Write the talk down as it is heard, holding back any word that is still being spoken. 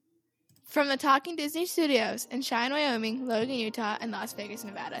From the Talking Disney Studios in Cheyenne, Wyoming, Logan, Utah, and Las Vegas,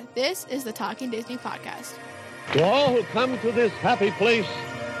 Nevada, this is the Talking Disney Podcast. To all who come to this happy place,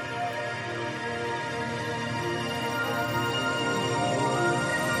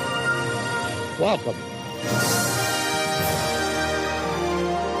 welcome.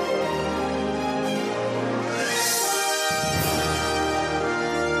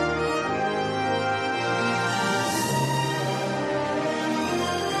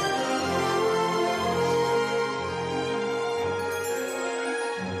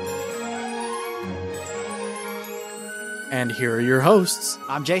 And here are your hosts.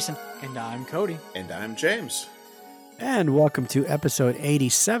 I'm Jason. And I'm Cody. And I'm James. And welcome to episode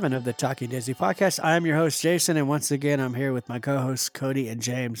 87 of the Talking Disney Podcast. I'm your host, Jason, and once again, I'm here with my co-hosts, Cody and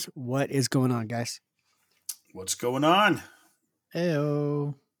James. What is going on, guys? What's going on?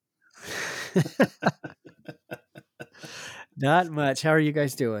 Heyo. Not much. How are you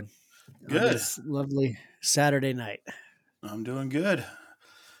guys doing? Good. On this lovely Saturday night. I'm doing good.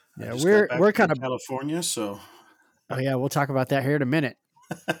 Yeah, we're kind of California, so. Oh yeah, we'll talk about that here in a minute.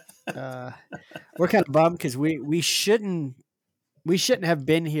 We're kind of bummed because we shouldn't have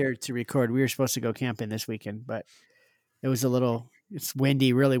been here to record. We were supposed to go camping this weekend, but it was it's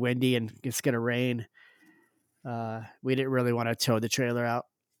windy, really windy, and it's gonna rain. We didn't really want to tow the trailer out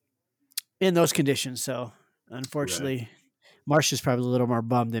in those conditions, so unfortunately, right. Marcia's probably a little more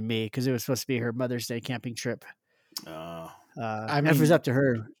bummed than me because it was supposed to be her Mother's Day camping trip. If it was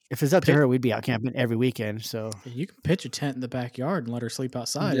up to her, we'd be out camping every weekend. So you can pitch a tent in the backyard and let her sleep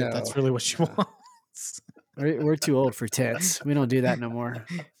outside if that's really what she wants. We're too old for tents. We don't do that no more.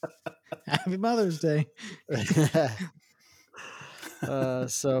 Happy Mother's Day.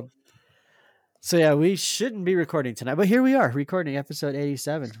 So yeah, we shouldn't be recording tonight, but here we are recording episode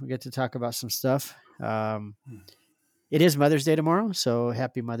 87. We get to talk about some stuff. It is Mother's Day tomorrow, so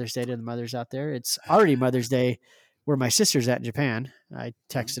happy Mother's Day to the mothers out there. It's already Mother's Day where my sister's at in Japan. I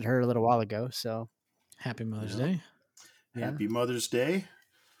texted her a little while ago, so happy Mother's Day. Yeah. Happy Mother's Day.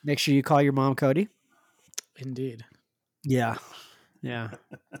 Make sure you call your mom, Cody. Indeed. Yeah.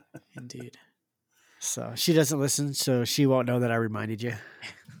 Indeed. So she doesn't listen, so she won't know that I reminded you.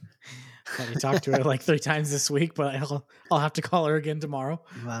 I talked to her like 3 times this week, but I'll have to call her again tomorrow.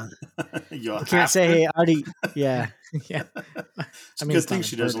 Wow. You can't say, hey, Artie. Yeah. Yeah. It's a good thing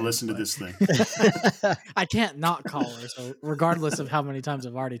she doesn't listen to this thing. I can't not call her. So regardless of how many times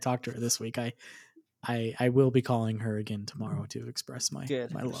I've already talked to her this week, I will be calling her again tomorrow to express my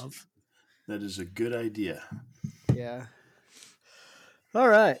love. That is a good idea. Yeah. All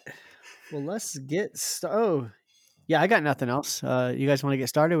right. Well, let's get started. Oh, yeah, I got nothing else. You guys want to get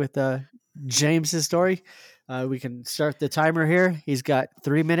started with James's story? We can start the timer here. He's got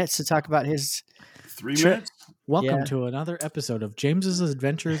 3 minutes to talk about his 3 minutes. Welcome to another episode of James's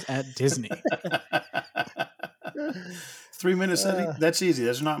Adventures at Disney. 3 minutes. That's easy.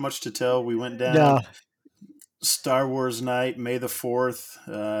 There's not much to tell. We went down Star Wars night, May the 4th.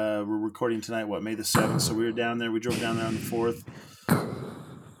 We're recording tonight, May the 7th. So we were down there. We drove down there on the 4th.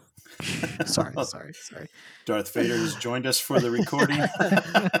 Sorry. Darth Vader has joined us for the recording.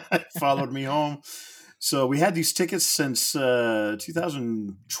 Followed me home. So we had these tickets since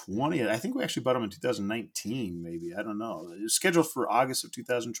 2020. I think we actually bought them in 2019, maybe. I don't know. It was scheduled for August of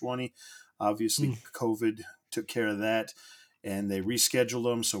 2020. Obviously, COVID took care of that, and they rescheduled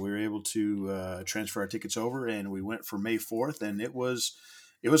them. So we were able to transfer our tickets over, and we went for May 4th, and it was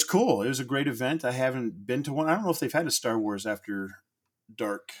cool. It was a great event. I haven't been to one. I don't know if they've had a Star Wars After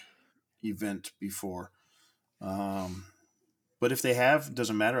Dark event before. But if they have,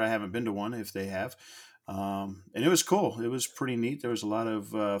 doesn't matter. I haven't been to one if they have. And it was cool. It was pretty neat. There was a lot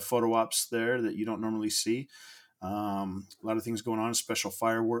of photo ops there that you don't normally see. A lot of things going on. A special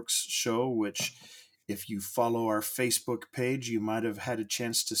fireworks show, which if you follow our Facebook page, you might have had a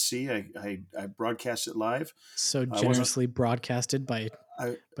chance to see. I broadcast it live. So generously broadcasted by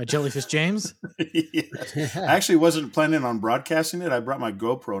Jellyfish James. Yes. I actually wasn't planning on broadcasting it. I brought my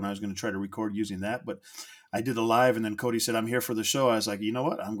GoPro and I was going to try to record using that, but I did a live, and then Cody said, I'm here for the show. I was like, you know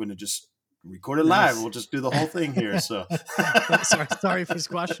what? I'm going to just record it live. We'll just do the whole thing here. So sorry for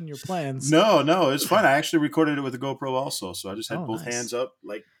squashing your plans. No, it's fine. I actually recorded it with the GoPro also. So I just had both hands up,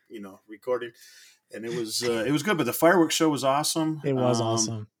 recording, and it was good. But the fireworks show was awesome. It was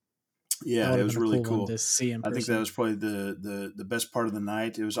awesome. Yeah, it was really cool. To see in person. I think that was probably the best part of the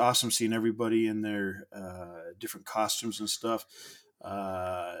night. It was awesome seeing everybody in their different costumes and stuff.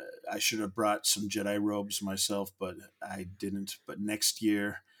 I should have brought some Jedi robes myself, but I didn't. But next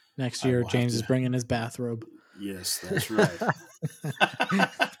year, James is bringing his bathrobe. Yes, that's right.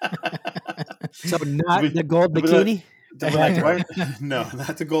 So not the gold bikini? No,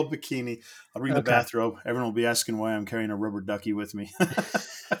 not the gold bikini. I'll bring the Okay. bathrobe. Everyone will be asking why I'm carrying a rubber ducky with me.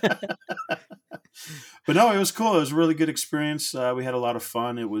 But no, it was cool. It was a really good experience. We had a lot of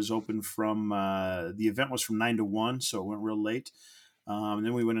fun. It was open from the event was from 9 to 1, so it went real late. And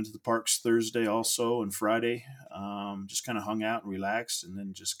then we went into the parks Thursday also and Friday. Just kind of hung out and relaxed, and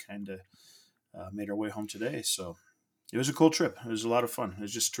then just kind of made our way home today. So it was a cool trip. It was a lot of fun. It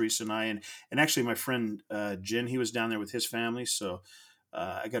was just Teresa and I, and actually my friend Jen. He was down there with his family, so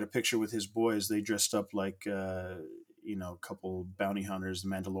I got a picture with his boys. They dressed up like a couple bounty hunters, the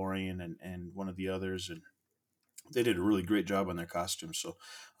Mandalorian and one of the others, and they did a really great job on their costumes. So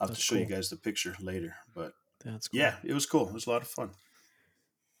I'll have to show you guys the picture later. But that's cool. Yeah, it was cool. It was a lot of fun.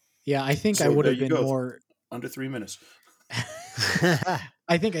 Yeah, I think I would have been more under 3 minutes.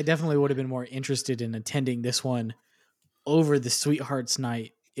 I think I definitely would have been more interested in attending this one over the Sweethearts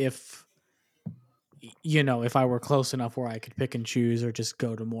Night if I were close enough where I could pick and choose or just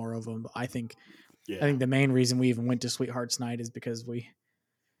go to more of them. But I think the main reason we even went to Sweethearts Night is because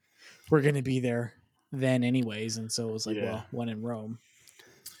we're going to be there then anyways, and so it was like, well, when in Rome.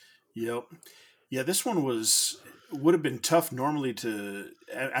 Yep. Yeah, this one would have been tough normally to.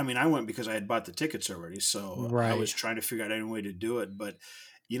 I mean, I went because I had bought the tickets already, so I was trying to figure out any way to do it. But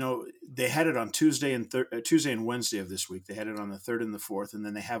they had it on Tuesday and Wednesday of this week. They had it on the 3rd and the 4th, and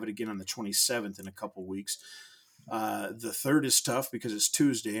then they have it again on the 27th in a couple weeks. The 3rd is tough because it's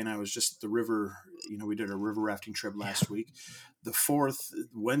Tuesday, and I was just at the river. We did a river rafting trip last week. The 4th,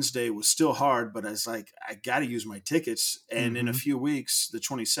 Wednesday, was still hard, but I was like, I got to use my tickets. And in a few weeks, the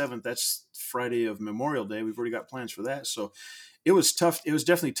 27th, that's Friday of Memorial Day. We've already got plans for that. So it was tough. It was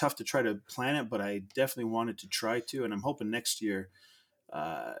definitely tough to try to plan it, but I definitely wanted to try to. And I'm hoping next year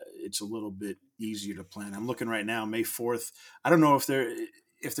it's a little bit easier to plan. I'm looking right now, May 4th. I don't know if they're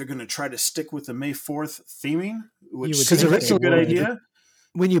going to try to stick with the May 4th theming, which is a good idea.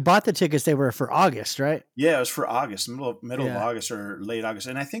 When you bought the tickets, they were for August, right? Yeah, it was for August, middle of August or late August.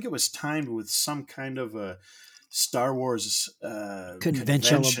 And I think it was timed with some kind of a Star Wars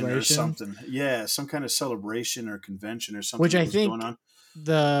convention or something. Yeah, some kind of celebration or convention or something which I think going on.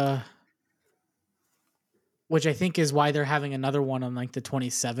 Which I think is why they're having another one on like the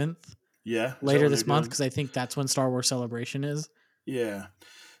 27th. Yeah. Later this month, because I think that's when Star Wars Celebration is. Yeah.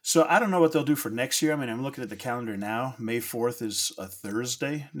 So I don't know what they'll do for next year. I mean, I'm looking at the calendar now. May 4th is a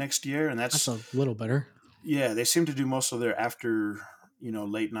Thursday next year, and that's a little better. Yeah, they seem to do most of their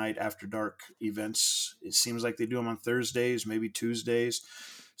late night, after dark events. It seems like they do them on Thursdays, maybe Tuesdays.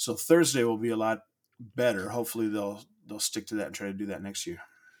 So Thursday will be a lot better. Hopefully they'll stick to that and try to do that next year.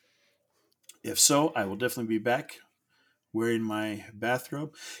 If so, I will definitely be back wearing my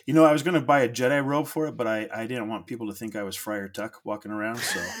bathrobe. I was going to buy a Jedi robe for it, but I didn't want people to think I was Friar Tuck walking around.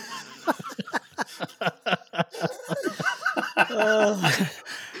 So,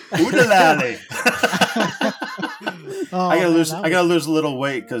 oodalali. I gotta lose a little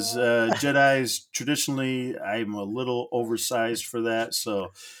weight because Jedi's traditionally I'm a little oversized for that.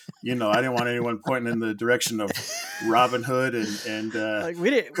 So, I didn't want anyone pointing in the direction of Robin Hood and we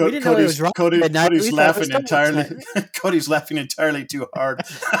didn't know it was Robin. Cody's laughing entirely. Cody's laughing entirely too hard.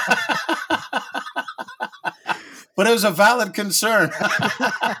 But it was a valid concern.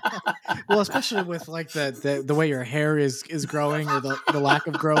 Well, especially with like the way your hair is growing or the lack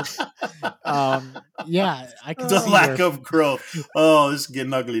of growth. Yeah, I can see the lack of growth. Oh, this is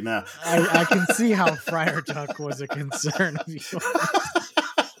getting ugly now. I can see how Friar Tuck was a concern of yours.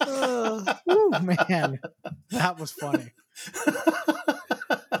 Oh man, that was funny.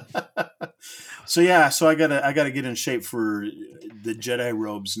 So I gotta get in shape for the Jedi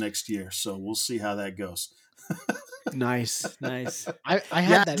robes next year. So we'll see how that goes. Nice. I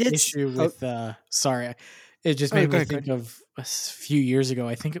had that issue with. Sorry, it just made me think of a few years ago.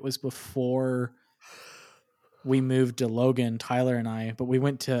 I think it was before we moved to Logan, Tyler and I. But we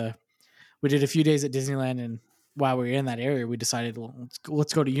did a few days at Disneyland, and while we were in that area, we decided, well,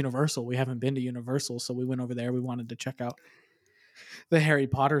 let's go to Universal. We haven't been to Universal, so we went over there. We wanted to check out the Harry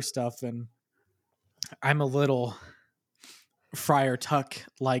Potter stuff, and I'm a little Friar Tuck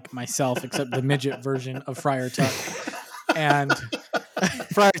like myself, except the midget version of Friar Tuck. And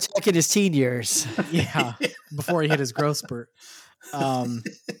Friar Tuck in his teen years. Yeah, before he hit his growth spurt.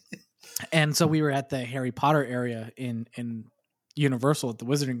 And so we were at the Harry Potter area in Universal at the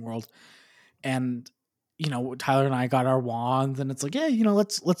Wizarding World. And, Tyler and I got our wands, and it's like, yeah,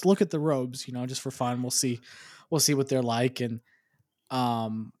 let's look at the robes, just for fun. We'll see what they're like. And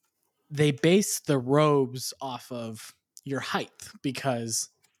they base the robes off of your height because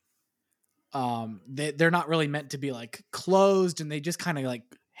they're not really meant to be like closed, and they just kind of like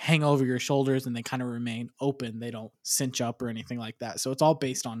hang over your shoulders and they kind of remain open. They don't cinch up or anything like that. So it's all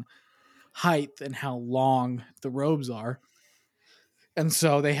based on height and how long the robes are. And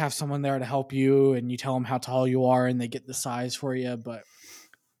so they have someone there to help you, and you tell them how tall you are and they get the size for you. But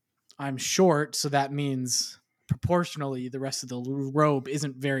I'm short, so that means proportionally the rest of the robe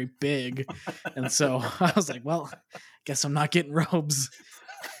isn't very big. And so I was like, well, guess I'm not getting robes.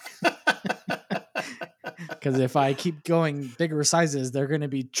 Because if I keep going bigger sizes, they're going to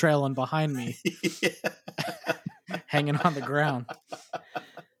be trailing behind me, hanging on the ground.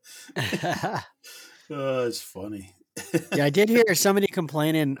 Oh, it's funny. Yeah, I did hear somebody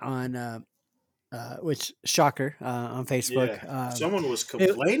complaining on, which shocker, on Facebook. Yeah. Someone was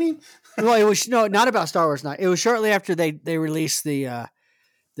complaining. It was not about Star Wars Night. It was shortly after they released the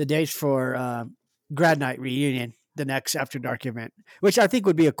dates for Grad Night Reunion, the next After Dark event, which I think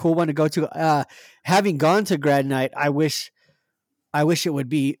would be a cool one to go to. Having gone to Grad Night, I wish it would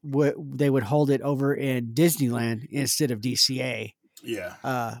be they would hold it over in Disneyland instead of DCA.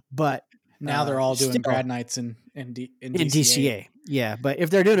 Yeah. But now they're all doing grad nights in DCA. Yeah, but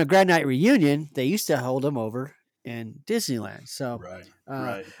if they're doing a Grad Night Reunion, they used to hold them over in Disneyland. So right.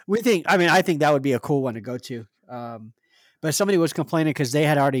 I think that would be a cool one to go to. But somebody was complaining because they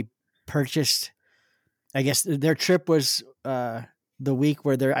had already purchased. I guess their trip was the week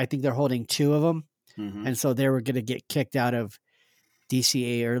where I think they're holding 2 of them, and so they were going to get kicked out of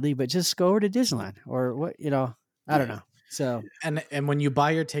DCA early. But just go over to Disneyland or what I don't know. So and when you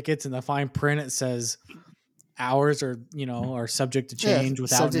buy your tickets in the fine print, it says hours are subject to change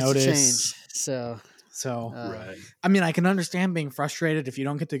without notice. So right. I mean, I can understand being frustrated if you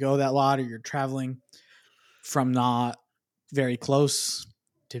don't get to go that lot or you're traveling from not very close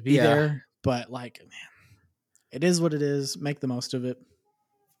to be there. But like, man, it is what it is. Make the most of it.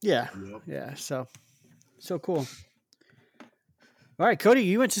 Yeah. Yeah. So cool. All right, Cody,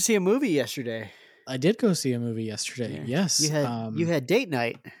 you went to see a movie yesterday. I did go see a movie yesterday. Yeah. Yes. You had date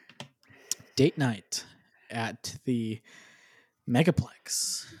night. Date night at the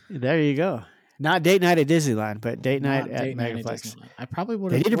Megaplex. There you go. Not date night at Disneyland, but date night at Megaplex. I probably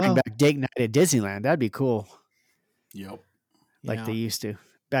would They have. need to bring back date night at Disneyland. That'd be cool. Yep. Like they used to.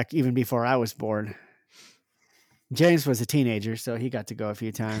 Back even before I was born. James was a teenager, so he got to go a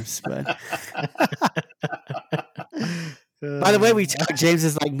few times. But by the way, we talked. James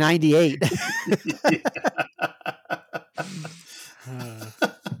is like 98.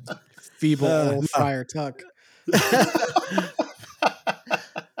 Feeble old Friar Tuck.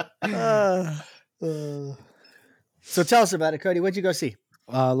 So tell us about it, Cody. What'd you go see?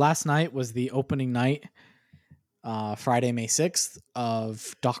 Last night was the opening night, Friday, May 6th,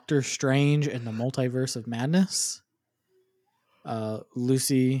 of Doctor Strange and the Multiverse of Madness.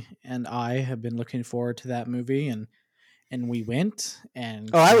 Lucy and I have been looking forward to that movie, and we went. And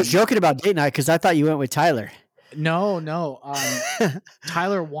I was joking about date night because I thought you went with Tyler. No.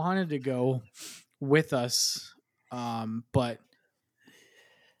 Tyler wanted to go with us, but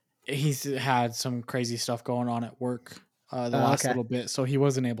he's had some crazy stuff going on at work the last little bit, so he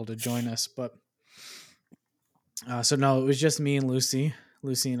wasn't able to join us. But so no, it was just me and Lucy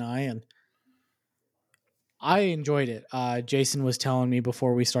and I, and I enjoyed it. Jason was telling me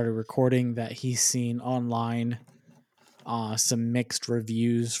before we started recording that he's seen online some mixed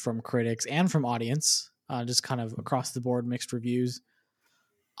reviews from critics and from audience, just kind of across the board mixed reviews.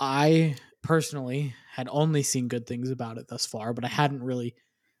 I personally had only seen good things about it thus far, but I hadn't really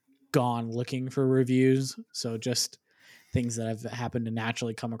gone looking for reviews. So just things that have happened to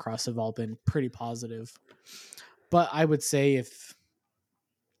naturally come across have all been pretty positive. But I would say if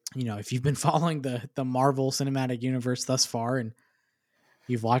you've been following the Marvel Cinematic Universe thus far and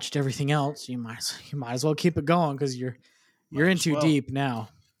you've watched everything else, you might as well keep it going because you're in too deep now.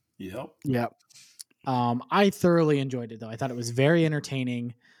 Yep. I thoroughly enjoyed it though. I thought it was very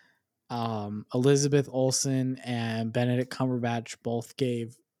entertaining. Elizabeth Olsen and Benedict Cumberbatch both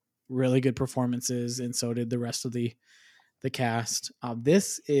gave really good performances, and so did the rest of the cast.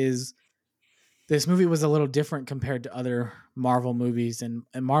 This movie was a little different compared to other Marvel movies, and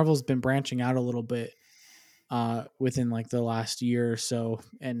Marvel's been branching out a little bit within like the last year or so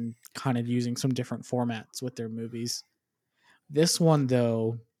and kind of using some different formats with their movies. This one,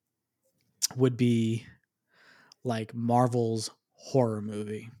 though, would be like Marvel's horror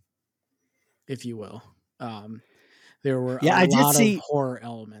movie, if you will. There were a lot of horror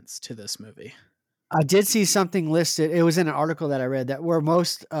elements to this movie. I did see something listed. It was in an article that I read that where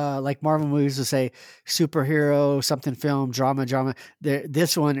most like Marvel movies will say superhero, something film, drama.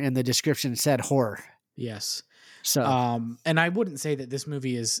 This one in the description said horror. Yes. So, and I wouldn't say that this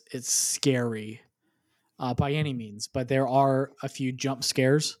movie it's scary. by any means, but there are a few jump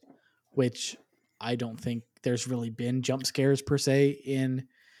scares, which I don't think there's really been jump scares per se in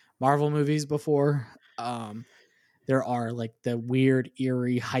Marvel movies before. There are like the weird,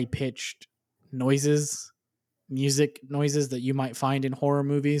 eerie, high-pitched music noises that you might find in horror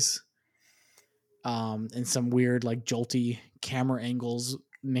movies. And some weird, like, jolty camera angles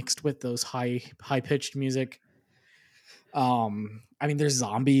mixed with those high-pitched music. I mean, there's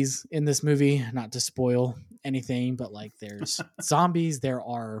zombies in this movie, not to spoil anything, but like there's zombies. There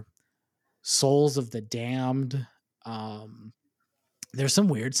are souls of the damned. There's some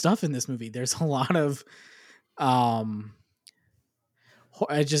weird stuff in this movie. There's a lot of,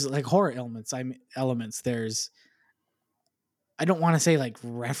 just like horror elements. There's, I don't want to say like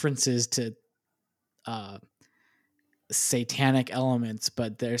references to, satanic elements,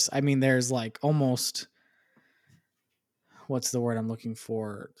 but there's like almost, what's the word I'm looking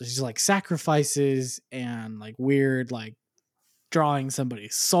for? There's just like sacrifices and like weird, like drawing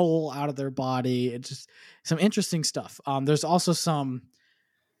somebody's soul out of their body. It's just some interesting stuff. There's also some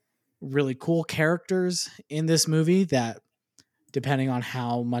really cool characters in this movie that, depending on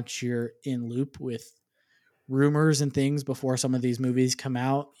how much you're in loop with rumors and things before some of these movies come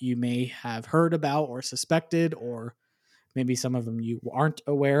out, you may have heard about or suspected, or maybe some of them you aren't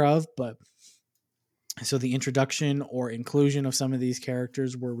aware of. But so the introduction or inclusion of some of these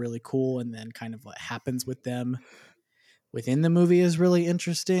characters were really cool, and then kind of what happens with them within the movie is really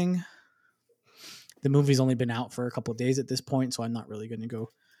interesting. The movie's only been out for a couple of days at this point, so I'm not really going to go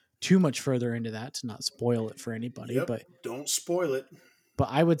too much further into that to not spoil it for anybody. Yep, but don't spoil it. But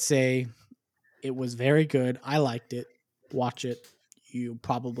I would say it was very good. I liked it. Watch it. You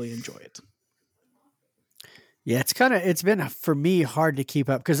probably enjoy it. Yeah, it's been for me hard to keep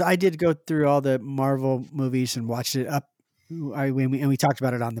up because I did go through all the Marvel movies and watched it up. And we talked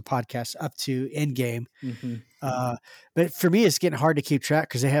about it on the podcast up to Endgame. Mm-hmm. But for me, it's getting hard to keep track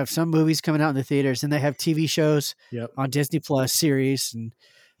because they have some movies coming out in the theaters and they have TV shows on Disney Plus series.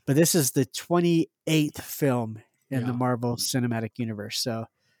 But this is the 28th film in the Marvel Cinematic Universe. So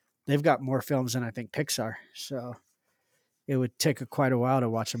they've got more films than I think Pixar. So it would take quite a while to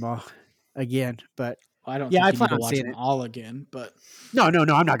watch them all again. But I don't think you need to watch them all again. But no, I'm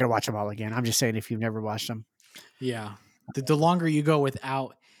not going to watch them all again. I'm just saying if you've never watched them. Yeah. The longer you go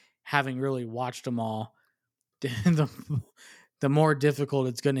without having really watched them all, the more difficult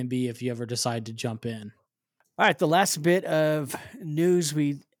it's going to be if you ever decide to jump in. All right. The last bit of news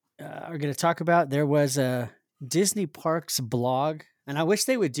we are going to talk about, there was a Disney Parks blog, and I wish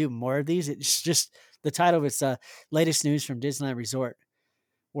they would do more of these. It's just the title of it's latest news from Disneyland Resort,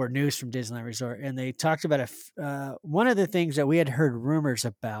 or news from Disneyland Resort. And they talked about one of the things that we had heard rumors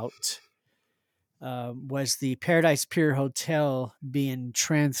about was the Paradise Pier Hotel being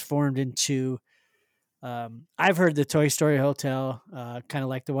transformed into, I've heard the Toy Story Hotel, kind of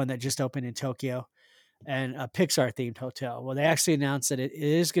like the one that just opened in Tokyo, and a Pixar themed hotel. Well, they actually announced that it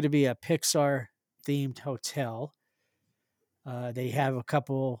is going to be a Pixar themed hotel. They have a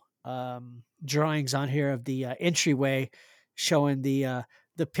couple drawings on here of the entryway showing the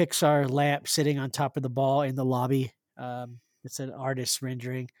Pixar lamp sitting on top of the ball in the lobby. It's an artist's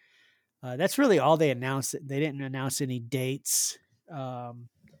rendering. That's really all they announced. They didn't announce any dates or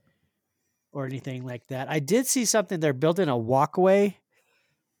anything like that. I did see something. They're building a walkway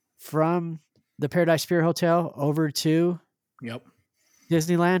from the Paradise Pier Hotel over to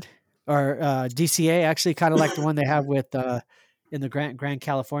Disneyland, or DCA, actually, kind of like the one they have with in the Grand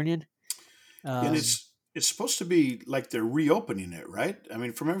Californian. And it's supposed to be like they're reopening it, right? I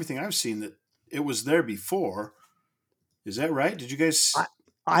mean, from everything I've seen, that it was there before. Is that right? Did you guys?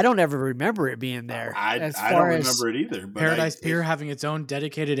 I don't ever remember it being there. I don't remember it either. But Paradise Pier having its own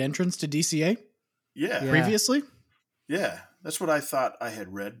dedicated entrance to DCA? Yeah. Previously? Yeah. That's what I thought I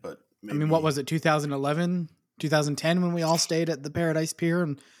had read, but maybe. I mean, what was it, 2011, 2010 when we all stayed at the Paradise Pier?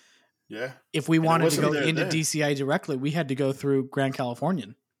 And if we wanted to go into DCA directly, we had to go through Grand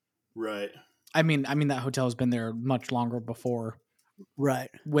Californian. Right. I mean that hotel has been there much longer before. Right.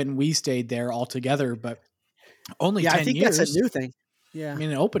 When we stayed there all together, but only 10 years. I think that's a new thing. Yeah. I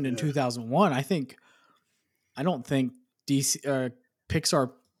mean, it opened in 2001. I don't think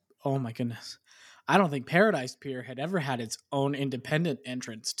Pixar, oh my goodness. I don't think Paradise Pier had ever had its own independent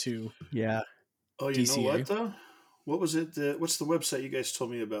entrance to Oh, you DCA. know what, though? What was it? What's the website you guys told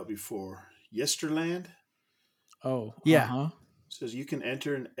me about before? Yesterland? Oh, yeah. It says you can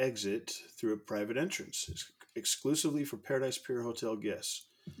enter and exit through a private entrance. It's exclusively for Paradise Pier Hotel guests.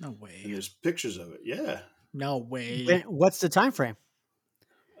 No way. And there's pictures of it. Yeah. No way. What's the time frame?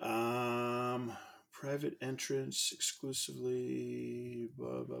 Private entrance exclusively.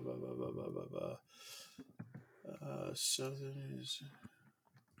 Blah, blah, blah, blah, blah, blah, blah, blah. Southern is.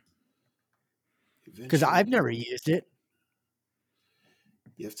 Because I've never used it.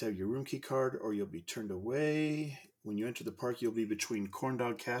 You have to have your room key card or you'll be turned away. When you enter the park, you'll be between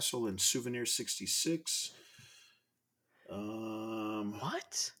Corndog Castle and Souvenir 66.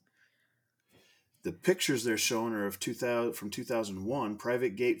 What? The pictures they're showing are of 2001.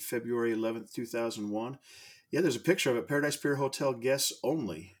 Private gate, February 11th, 2001. Yeah, there's a picture of it. Paradise Pier Hotel guests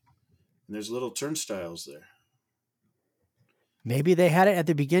only. And there's little turnstiles there. Maybe they had it at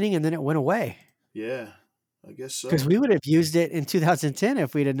the beginning and then it went away. Yeah, I guess so. Because we would have used it in 2010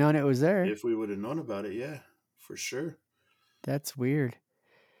 if we'd have known it was there. If we would have known about it, yeah, for sure. That's weird.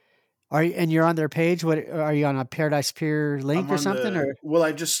 And you're on their page? What are you on a Paradise Pier link or something? Well,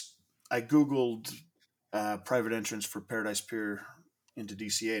 I Googled private entrance for Paradise Pier into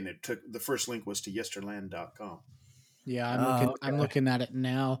DCA, and the first link was to yesterland.com. Yeah, I'm looking at it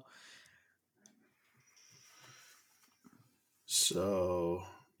now. So,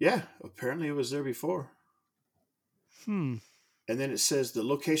 yeah, apparently it was there before. And then it says the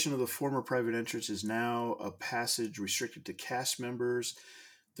location of the former private entrance is now a passage restricted to cast members.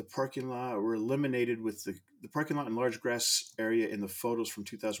 The parking lot were eliminated with the parking lot and large grass area in the photos from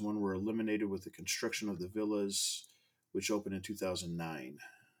 2001 were eliminated with the construction of the villas, which opened in 2009.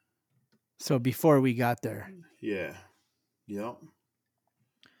 So before we got there. Yeah. Yep.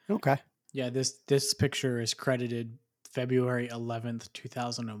 Okay. Yeah, this picture is credited February 11th,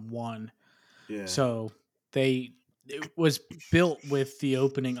 2001. Yeah. So it was built with the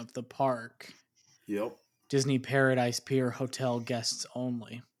opening of the park. Yep. Disney Paradise Pier Hotel guests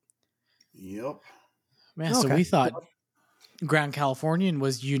only. Yep. Man, so we thought Grand Californian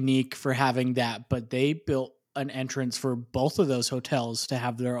was unique for having that, but they built an entrance for both of those hotels to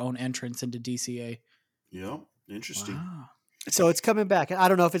have their own entrance into DCA. Yep. Interesting. Wow. So it's coming back. I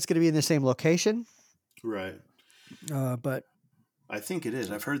don't know if it's going to be in the same location. Right. But I think it is.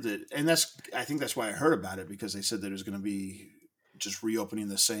 I've heard that, and I think that's why I heard about it, because they said that it was going to be just reopening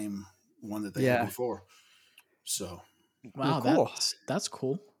the same one that they had before. So, wow, cool. That's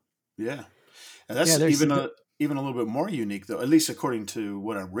cool. Yeah, and that's even a little bit more unique, though. At least according to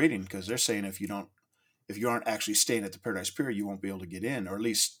what I'm reading, because they're saying if you aren't actually staying at the Paradise Pier, you won't be able to get in, or at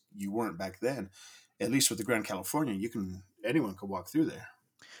least you weren't back then. At least with the Grand California, anyone could walk through there.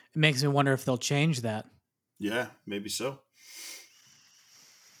 It makes me wonder if they'll change that. Yeah, maybe so.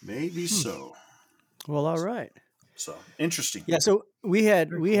 Maybe so. Well, all right. So interesting. Yeah. So we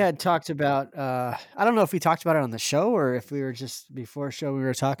had talked about. I don't know if we talked about it on the show or if we were just before show we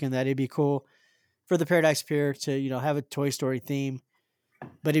were talking that it'd be cool for the Paradise Pier to have a Toy Story theme,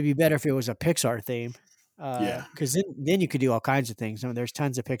 but it'd be better if it was a Pixar theme. Because then you could do all kinds of things. I mean, there's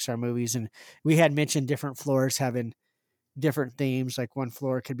tons of Pixar movies, and we had mentioned different floors having different themes. Like one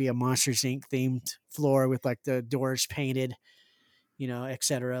floor could be a Monsters Inc. themed floor with like the doors painted, et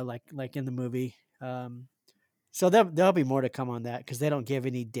cetera, like in the movie. So there'll be more to come on that because they don't give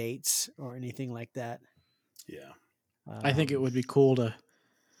any dates or anything like that. Yeah. I think it would be cool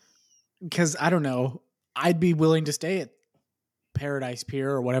because I don't know, I'd be willing to stay at Paradise Pier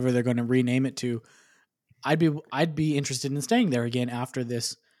or whatever they're going to rename it to. I'd be interested in staying there again after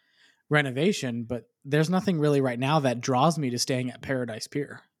this renovation, but there's nothing really right now that draws me to staying at Paradise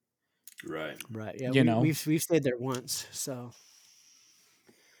Pier. Right. Yeah. We've stayed there once. So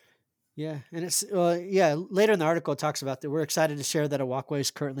yeah. And it's, later in the article it talks about that we're excited to share that a walkway is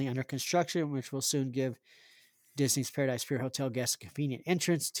currently under construction, which will soon give Disney's Paradise Pier Hotel guests a convenient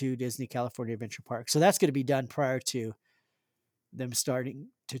entrance to Disney California Adventure Park. So that's going to be done prior to them starting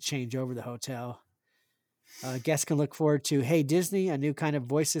to change over the hotel. Guests can look forward to Hey Disney, a new kind of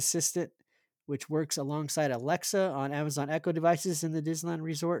voice assistant, which works alongside Alexa on Amazon Echo devices in the Disneyland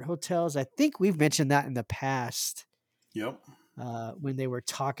Resort hotels. I think we've mentioned that in the past. Yep. When they were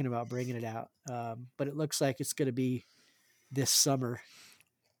talking about bringing it out. But it looks like it's going to be this summer,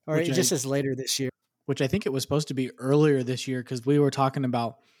 or it just says later this year. Which I think it was supposed to be earlier this year because we were talking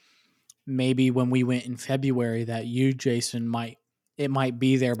about maybe when we went in February that you, Jason, might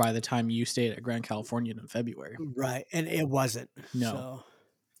be there by the time you stayed at Grand Californian in February. Right. And it wasn't. No. So,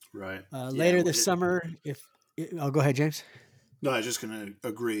 right. Later this summer, I'll go ahead, James. No, I was just going to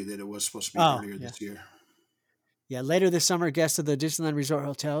agree that it was supposed to be earlier this year. Yeah. Later this summer, guests of the Disneyland Resort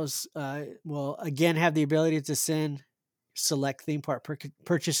hotels will again have the ability to send select theme park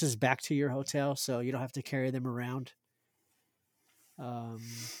purchases back to your hotel. So you don't have to carry them around. And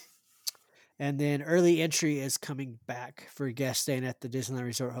then early entry is coming back for guests staying at the Disneyland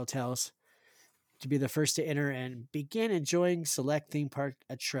Resort hotels to be the first to enter and begin enjoying select theme park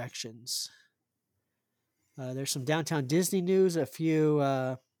attractions. There's some downtown Disney news. A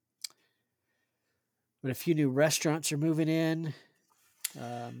few new restaurants are moving in.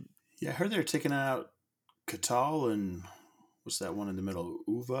 Yeah, I heard they're taking out Catal and what's that one in the middle?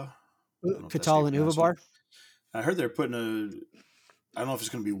 Uva? Catal and Uva Bar. I heard they're putting I don't know if it's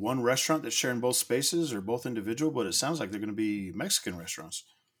going to be one restaurant that's sharing both spaces or both individual, but it sounds like they're going to be Mexican restaurants.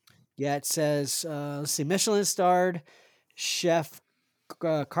 Yeah, it says, let's see, Michelin-starred chef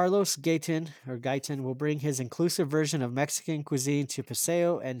Carlos Gaitan will bring his inclusive version of Mexican cuisine to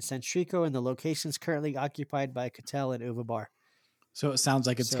Paseo and Centrico in the locations currently occupied by Catal and Uva Bar. So it sounds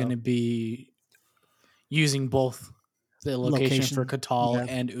like it's going to be using both the location for Catal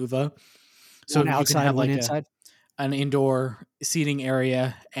and Uva. So one outside, you can have like inside. An indoor seating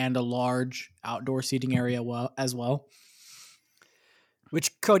area and a large outdoor seating area as well. Which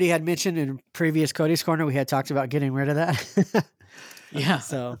Cody had mentioned in previous Cody's Corner. We had talked about getting rid of that. Yeah.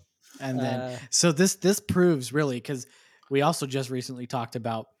 So, and then, so this proves really, because we also just recently talked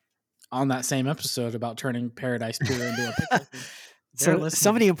about on that same episode about turning Paradise Pier into a pickle. So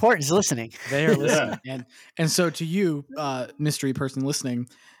somebody important is listening. They are listening. Yeah. And so to you, mystery person listening,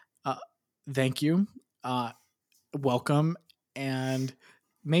 thank you. Welcome. And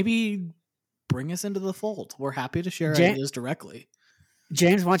maybe bring us into the fold. We're happy to share ideas directly.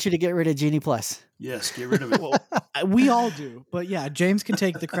 James wants you to get rid of Genie Plus. Yes, get rid of it. Well, we all do, but yeah, James can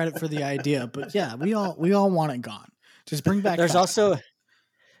take the credit for the idea. But yeah, we all want it gone. Just bring back. There's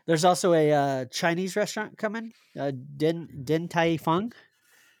also a Chinese restaurant coming, Din Tai Fung.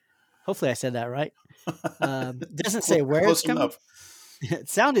 Hopefully, I said that right. Doesn't say where it's coming. Enough. It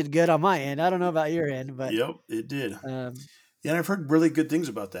sounded good on my end. I don't know about your end, but yep, it did. Yeah, and I've heard really good things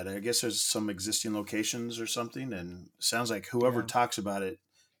about that. I guess there's some existing locations or something, and it sounds like whoever talks about it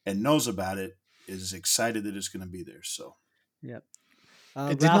and knows about it is excited that it's going to be there. So, yep.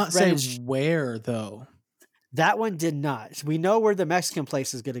 It did not say where, though. That one did not. We know where the Mexican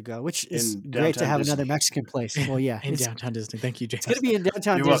place is going to go, which is great to have Disney. Another Mexican place. Well, yeah, in downtown Disney. Thank you, James. It's going to be in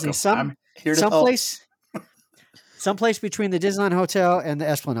downtown You're Disney. Welcome. I'm here to help. Someplace between the Disneyland Hotel and the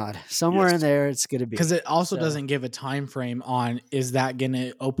Esplanade. Somewhere in there, it's going to be. Because it also doesn't give a time frame on, is that going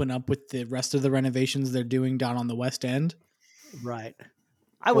to open up with the rest of the renovations they're doing down on the West End? Right.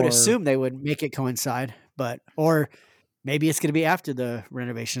 I would assume they would make it coincide, or maybe it's going to be after the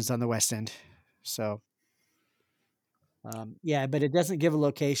renovations on the West End. So, yeah, but it doesn't give a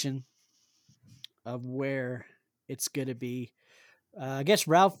location of where it's going to be. I guess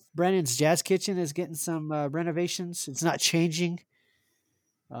Ralph Brennan's Jazz Kitchen is getting some renovations. It's not changing.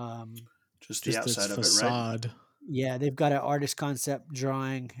 Just the outside of facade. It, right? Yeah, they've got an artist concept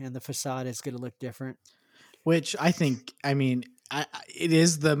drawing, and the facade is going to look different. Which I think, it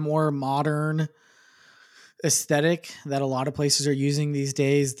is the more modern aesthetic that a lot of places are using these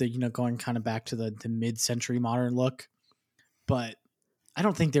days. They're, going kind of back to the mid-century modern look. But I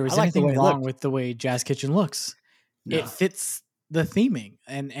don't think there was anything wrong with the way Jazz Kitchen looks. No. It fits the theming,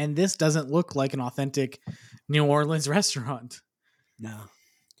 and this doesn't look like an authentic New Orleans restaurant. No.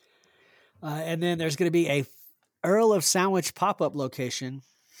 And then there's going to be a Earl of Sandwich pop-up location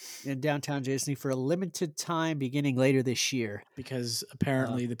in downtown Disney for a limited time beginning later this year. Because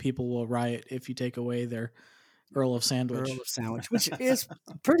apparently the people will riot if you take away their Earl of Sandwich. Earl of Sandwich, which is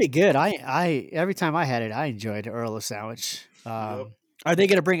pretty good. I every time I had it, I enjoyed Earl of Sandwich. Are they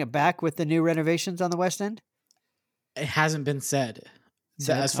going to bring it back with the new renovations on the West End? It hasn't been said.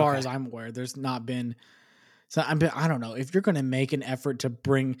 So as far as I'm aware, there's not been. So I don't know if you're going to make an effort to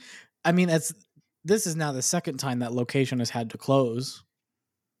bring. This is now the second time that location has had to close.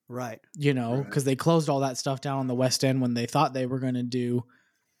 Right. Because they closed all that stuff down on the West End when they thought they were going to do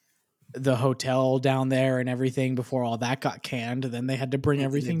the hotel down there and everything before all that got canned. Then they had to bring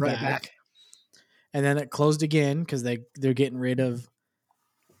everything back. And then it closed again because they're getting rid of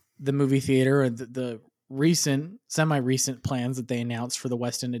the movie theater and the semi-recent plans that they announced for the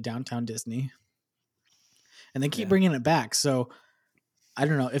West End of downtown Disney. And they keep bringing it back. So I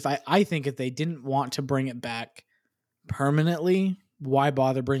don't know if I think if they didn't want to bring it back permanently, why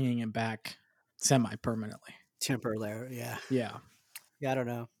bother bringing it back semi-permanently? Temporarily. Yeah. Yeah. Yeah. I don't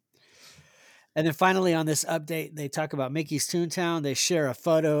know. And then finally on this update, they talk about Mickey's Toontown. They share a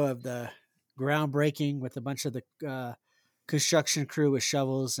photo of the groundbreaking with a bunch of the construction crew with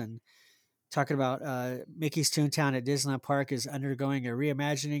shovels and talking about Mickey's Toontown at Disneyland Park is undergoing a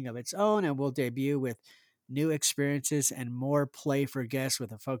reimagining of its own and will debut with new experiences and more play for guests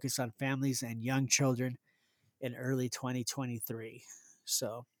with a focus on families and young children in early 2023.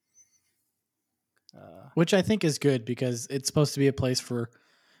 So, which I think is good because it's supposed to be a place for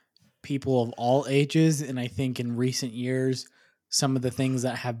people of all ages. And I think in recent years, some of the things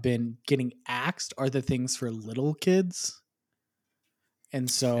that have been getting axed are the things for little kids. And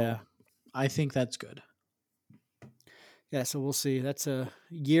so I think that's good. Yeah, so we'll see. That's a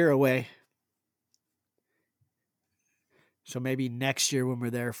year away. So maybe next year when we're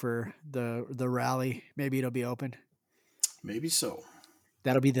there for the rally, maybe it'll be open. Maybe so.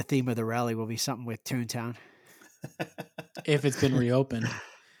 That'll be the theme of the rally. Will be something with Toontown. If it's been reopened.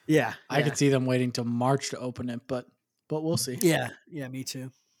 Yeah. I could see them waiting till March to open it, but we'll see. Yeah. Yeah, me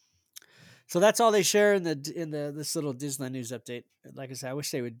too. So that's all they share in this little Disneyland news update. Like I said, I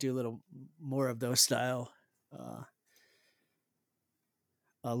wish they would do a little more of those style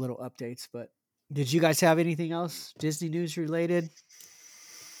little updates. But did you guys have anything else Disney news related?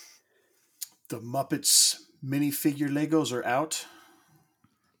 The Muppets minifigure Legos are out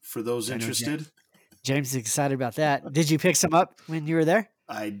for those interested. James is excited about that. Did you pick some up when you were there?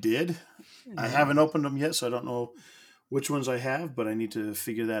 I did. I haven't opened them yet, so I don't know which ones I have, but I need to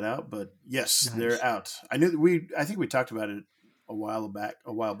figure that out. But yes, they're out. I think we talked about it a while back.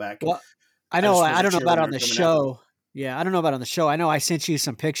 Well, I know. I don't know about on the show. Yeah, I don't know about on the show. I know I sent you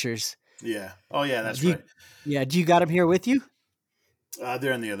some pictures. Yeah. Oh, yeah, that's right. Yeah. Do you got them here with you?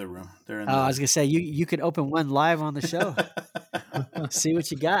 They're in the other room. I was gonna say you could open one live on the show. See what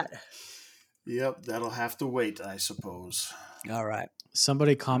you got. Yep, that'll have to wait, I suppose. All right.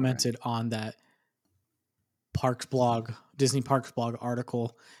 Somebody commented on that Disney Parks blog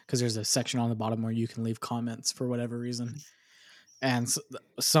article, because there's a section on the bottom where you can leave comments for whatever reason. And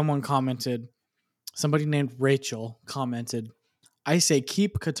somebody named Rachel commented, "I say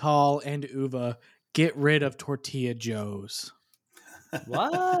keep Catal and Uva, get rid of Tortilla Joes."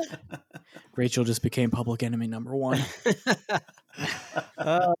 What? Rachel just became public enemy number one.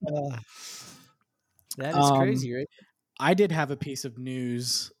 That is crazy, right? I did have a piece of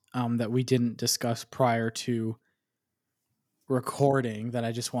news that we didn't discuss prior to recording that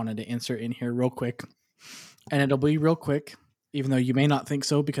I just wanted to insert in here real quick. And it'll be real quick, even though you may not think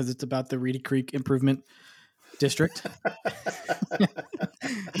so, because it's about the Reedy Creek Improvement District.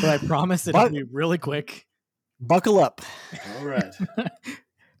 But I promise it'll be really quick. Buckle up. All right.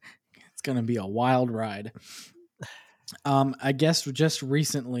 It's going to be a wild ride. I guess just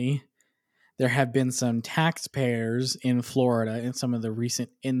recently there have been some taxpayers in Florida in some of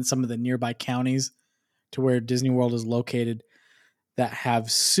the nearby counties to where Disney World is located that have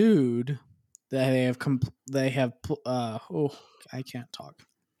sued. I can't talk.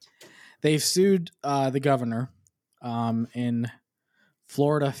 They've sued the governor in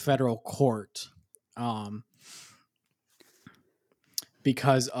Florida federal court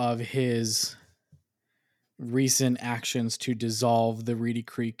because of his recent actions to dissolve the Reedy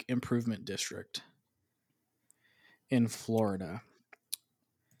Creek Improvement District in Florida.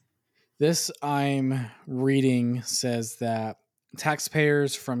 This I'm reading says that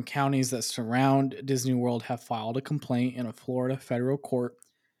taxpayers from counties that surround Disney World have filed a complaint in a Florida federal court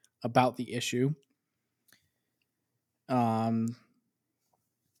about the issue. In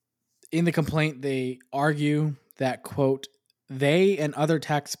the complaint, they argue that, quote, they and other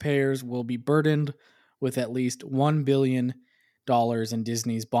taxpayers will be burdened with at least $1 billion in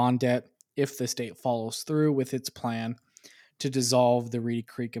Disney's bond debt if the state follows through with its plan to dissolve the Reedy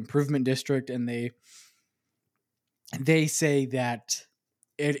Creek Improvement District. And they say that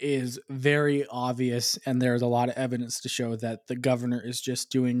it is very obvious, and there's a lot of evidence to show that the governor is just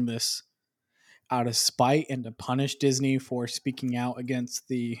doing this out of spite and to punish Disney for speaking out against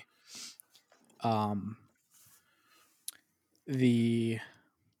the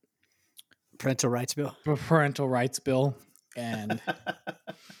parental rights bill. And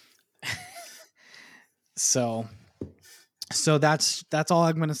so that's all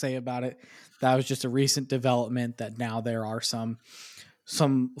I'm going to say about it. That was just a recent development that now there are some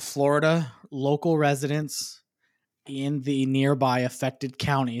Florida local residents in the nearby affected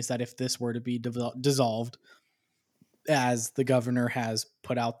counties that if this were to be dissolved, as the governor has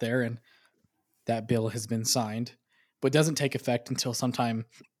put out there, and that bill has been signed, but doesn't take effect until sometime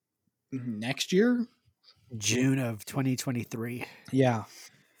next year, June of 2023. Yeah,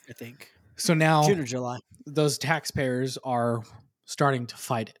 I think. So now June or July, those taxpayers are starting to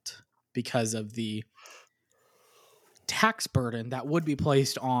fight it because of the tax burden that would be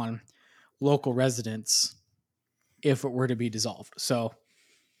placed on local residents if it were to be dissolved. So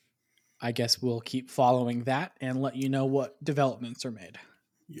I guess we'll keep following that and let you know what developments are made.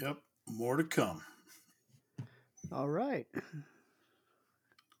 Yep. More to come. All right.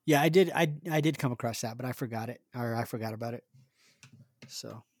 Yeah, I did come across that, but I forgot about it.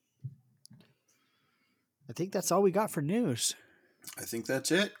 So I think that's all we got for news. I think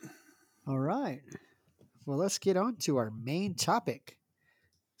that's it. All right. Well, let's get on to our main topic.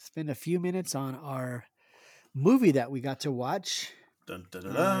 Spend a few minutes on our movie that we got to watch. Dun, dun,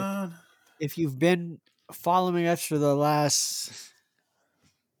 dun, dun. If you've been following us for the last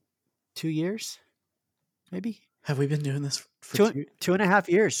 2 years, maybe. Have we been doing this for 2.5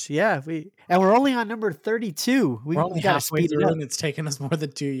 years? Yeah, we're only on number 32. We're only got to halfway speed it through, up. and it's taken us more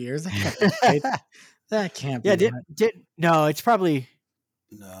than 2 years. That can't be. Yeah, right. No, it's probably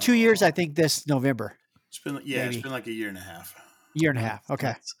 2 years. I think this November. It's been it's been like a year and a half. Year and a half.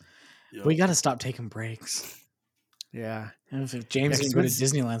 Okay. Yep. We got to stop taking breaks. Yeah. And if James didn't go to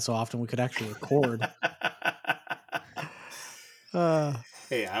Disneyland so often, we could actually record.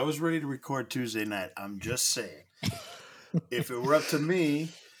 Hey, I was ready to record Tuesday night. I'm just saying. If it were up to me,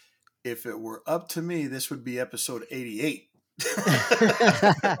 this would be episode 88.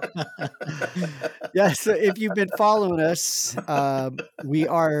 Yeah, so if you've been following us, we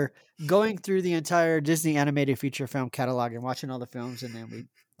are going through the entire Disney animated feature film catalog and watching all the films, and then we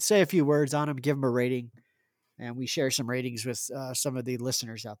say a few words on them, give them a rating, and we share some ratings with some of the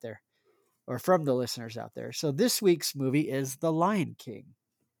listeners out there, or from the listeners out there. So this week's movie is The Lion King.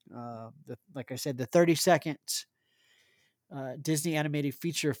 Like I said, the 32nd Disney animated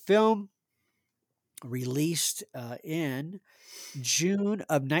feature film, released in June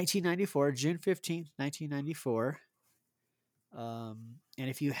of 1994, June 15th, 1994. And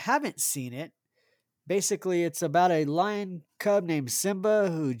if you haven't seen it, basically it's about a lion cub named Simba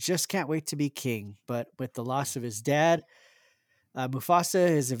who just can't wait to be king. But with the loss of his dad, Mufasa,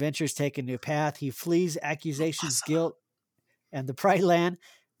 his adventures take a new path. He flees accusations, guilt, and the Pride Land,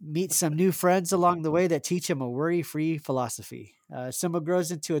 meets some new friends along the way that teach him a worry-free philosophy. Simba grows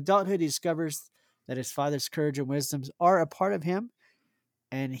into adulthood. He discovers that his father's courage and wisdoms are a part of him,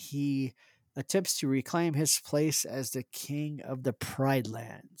 and he attempts to reclaim his place as the king of the Pride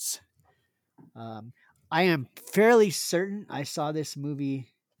Lands. I am fairly certain I saw this movie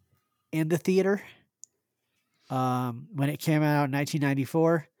in the theater when it came out in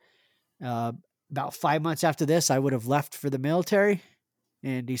 1994. About 5 months after this, I would have left for the military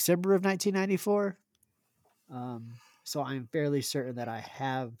in December of 1994. So I'm fairly certain that I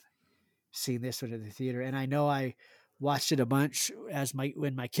have seen this one in the theater. And I know I watched it a bunch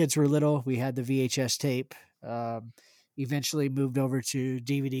when my kids were little. We had the VHS tape, eventually moved over to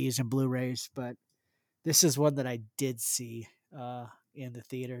DVDs and Blu-rays, but this is one that I did see in the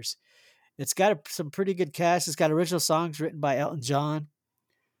theaters. It's got some pretty good cast. It's got original songs written by Elton John,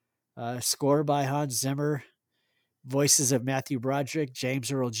 score by Hans Zimmer, voices of Matthew Broderick,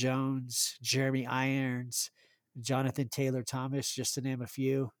 James Earl Jones, Jeremy Irons, Jonathan Taylor Thomas, just to name a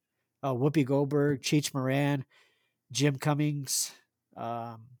few. Whoopi Goldberg, Cheech Marin, Jim Cummings.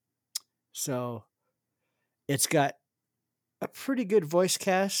 So it's got a pretty good voice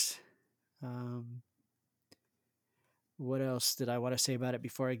cast. What else did I want to say about it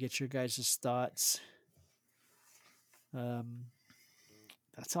before I get your guys' thoughts?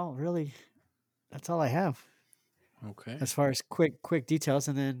 That's all I have. Okay. As far as quick details.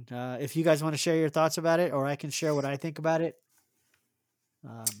 And then if you guys want to share your thoughts about it, or I can share what I think about it.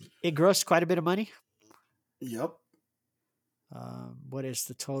 It grossed quite a bit of money. Yep. What is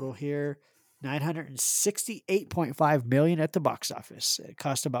the total here? $968.5 million at the box office. It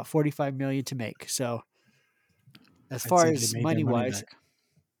cost about $45 million to make. So as far as money wise,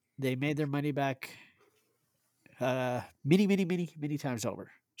 they made their money back many times over.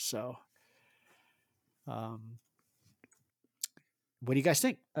 So what do you guys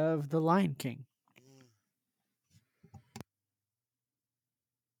think of The Lion King?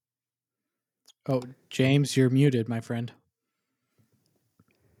 Oh, James, you're muted, my friend.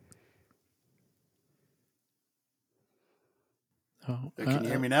 Oh, can you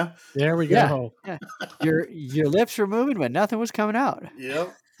hear me now? There we go. Yeah. Your lips were moving, but nothing was coming out.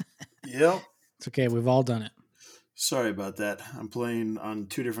 Yep. It's okay. We've all done it. Sorry about that. I'm playing on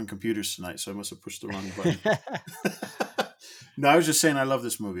 2 different computers tonight, so I must have pushed the wrong button. No, I was just saying I love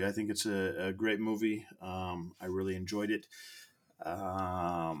this movie. I think it's a great movie. I really enjoyed it.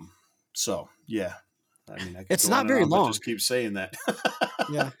 So, yeah. I mean, it's not very long. Just keep saying that.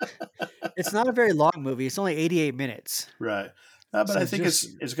 Yeah. It's not a very long movie. It's only 88 minutes. Right. But I think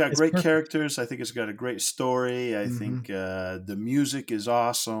it's got great characters. I think it's got a great story. I think the music is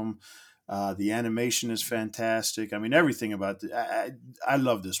awesome. The animation is fantastic. I mean, everything about it. I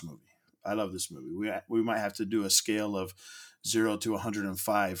love this movie. We might have to do a scale of 0 to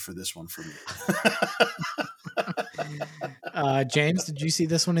 105 for this one for me. James, did you see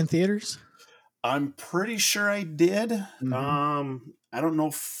this one in theaters? I'm pretty sure I did. Mm-hmm. I don't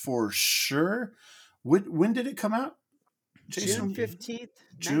know for sure. When did it come out? Jason? June 15th,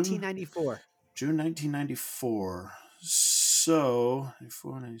 1994. June 1994. So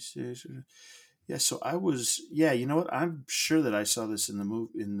 94, 96. Yeah, so I was. Yeah, you know what? I'm sure that I saw this in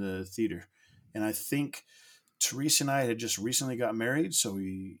the theater, and I think Teresa and I had just recently got married, so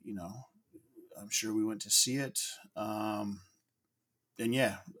I'm sure we went to see it. And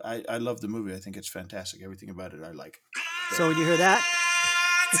yeah, I love the movie. I think it's fantastic. Everything about it I like. So when you hear that,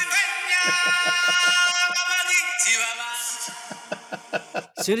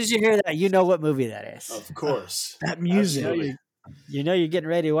 as soon as you hear that, you know what movie that is. Of course. That music. Absolutely. You know you're getting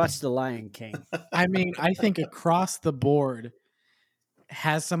ready to watch The Lion King. I mean, I think across the board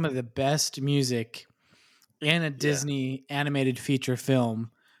has some of the best music in a Disney animated feature film.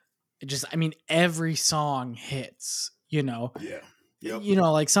 Every song hits, Yeah. Yep.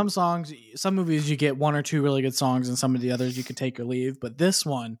 Like some songs, some movies you get one or two really good songs, and some of the others you could take or leave. But this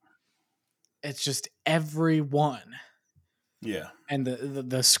one, it's just every one. Yeah. And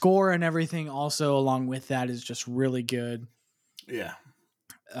the score and everything also along with that is just really good. Yeah.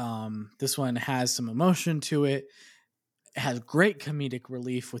 This one has some emotion to it. It has great comedic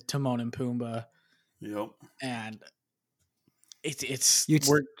relief with Timon and Pumbaa. Yep. And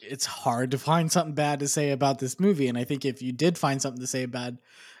it's hard to find something bad to say about this movie. And I think if you did find something to say bad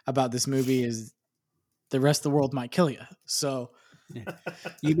about this movie, is the rest of the world might kill you. So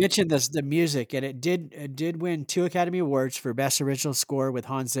you mentioned the music, and it did win 2 Academy Awards for Best Original Score with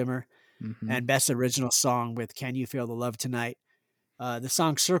Hans Zimmer and Best Original Song with Can You Feel the Love Tonight. The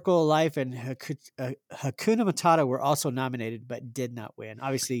song Circle of Life and Hakuna Matata were also nominated, but did not win.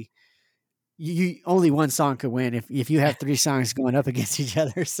 Obviously, you only one song could win if you have 3 songs going up against each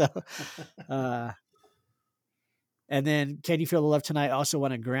other. So, and then Can You Feel the Love Tonight also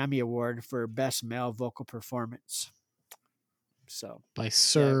won a Grammy Award for Best Male Vocal Performance. So by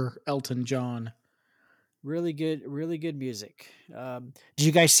Sir Elton John. Really good music. Did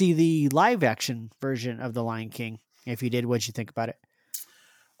you guys see the live action version of The Lion King? If you did, what'd you think about it?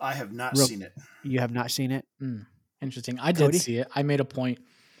 I have not seen it. You have not seen it? Interesting. I did see it. I made a point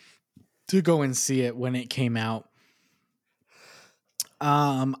to go and see it when it came out.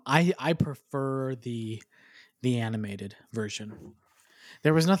 I prefer the animated version.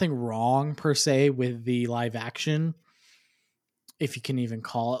 There was nothing wrong per se with the live action, if you can even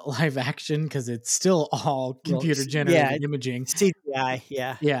call it live action, because it's still all computer generated imaging. CGI,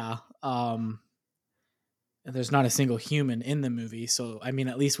 yeah. Yeah. There's not a single human in the movie. So, I mean,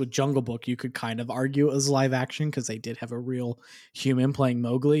 at least with Jungle Book, you could kind of argue it was live action because they did have a real human playing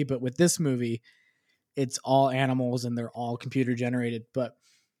Mowgli. But with this movie, it's all animals and they're all computer generated. But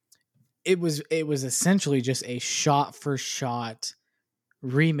it was essentially just a shot for shot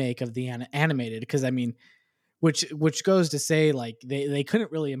remake of the animated. Because, I mean, which goes to say, like, they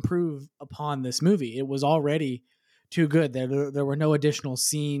couldn't really improve upon this movie. It was already too good. There were no additional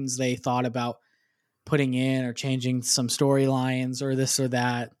scenes they thought about putting in or changing some storylines or this or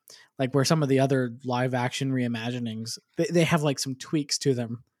that, like where some of the other live action reimaginings, they have like some tweaks to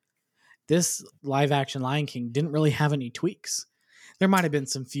them. This live action Lion King didn't really have any tweaks. There might have been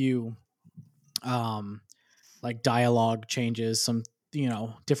some few like dialogue changes, some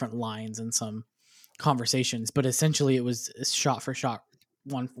different lines and some conversations, but essentially it was shot for shot,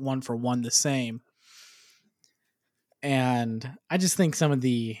 one for one the same. And I just think some of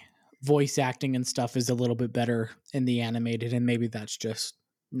the voice acting and stuff is a little bit better in the animated, and maybe that's just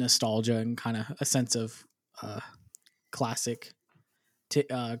nostalgia and kind of a sense of classic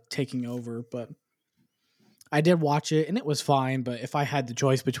taking over. But I did watch it and it was fine, but if I had the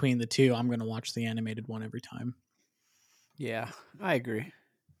choice between the two, I'm going to watch the animated one every time. Yeah, I agree.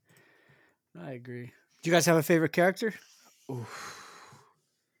 Do you guys have a favorite character? Oof.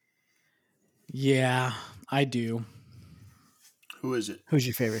 Yeah, I do. Who is it? Who's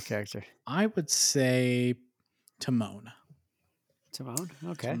your favorite character? I would say Timon.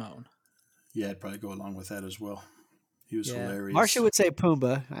 Okay. Timon. Yeah, I'd probably go along with that as well. He was hilarious. Marcia would say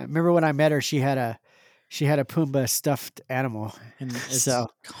Pumbaa. I remember when I met her, she had a Pumbaa stuffed animal, and it's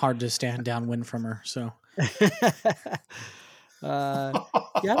hard to stand downwind from her. So, I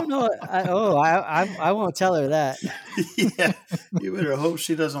don't know. I won't tell her that. Yeah, you better hope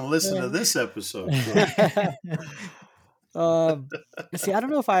she doesn't listen to this episode. See, I don't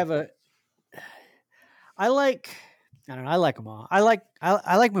know if I have I like them all. I like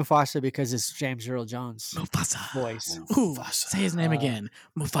Mufasa because it's James Earl Jones' Mufasa voice. Ooh, say his name again.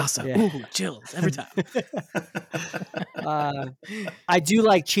 Mufasa. Yeah. Ooh, chills every time. I do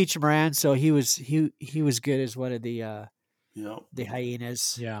like Cheech Marin, so he was good as one of the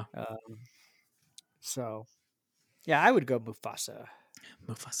hyenas. Yeah. So, yeah, I would go Mufasa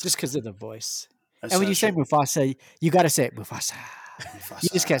just because of the voice. And when you say Mufasa, you got to say it Mufasa. You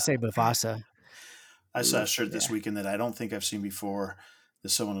just can't say Mufasa. I saw a shirt this weekend that I don't think I've seen before that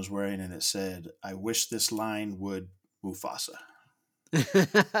someone was wearing, and it said, "I wish this line would Mufasa."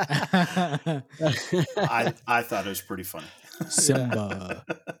 I thought it was pretty funny. Simba,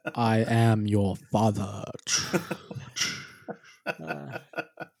 I am your father.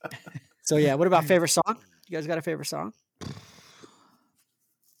 So yeah, what about favorite song? You guys got a favorite song?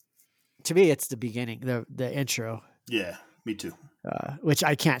 To me, it's the beginning, the intro. Yeah, me too. Which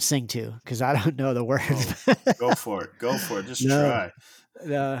I can't sing to because I don't know the words. Go for it. Go for it. Just try.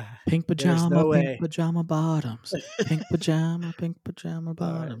 Pink pajama, no pink way. pajama bottoms. Pink pajama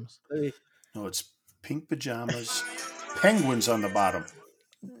bottoms. No, it's pink pajamas, penguins on the bottom.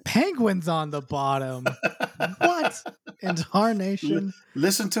 Penguins on the bottom. What in tarnation?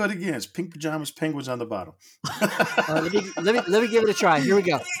 Listen to it again. It's pink pajamas, penguins on the bottom. Let me give it a try. Here we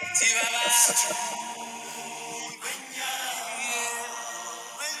go.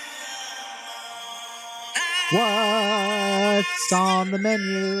 What's on the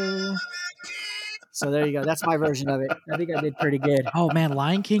menu? So there you go. That's my version of it. I think I did pretty good. Oh man,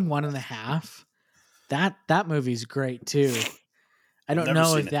 Lion King 1.5. That movie's great too. I don't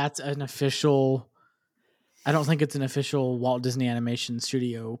know if that's an official. I don't think it's an official Walt Disney Animation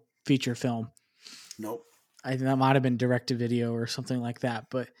Studio feature film. Nope. I think that might have been direct to video or something like that.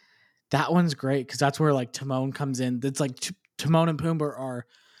 But that one's great because that's where like Timon comes in. It's like Timon and Pumbaa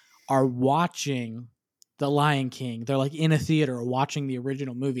are watching The Lion King. They're like in a theater watching the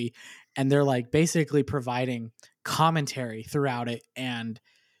original movie, and they're like basically providing commentary throughout it and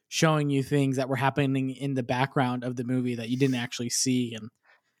showing you things that were happening in the background of the movie that you didn't actually see. And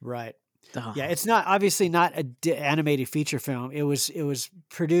right. Yeah, it's not obviously not an animated feature film. It was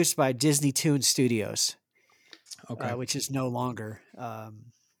produced by Disney Toon Studios, which is no longer.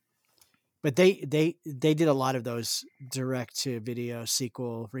 But they did a lot of those direct to video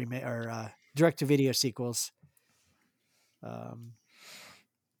sequel remake or direct to video sequels.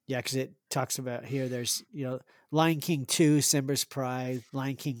 Because it talks about here. There's Lion King 2, Simba's Pride,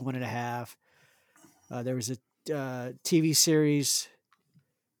 Lion King 1.5. There was a TV series.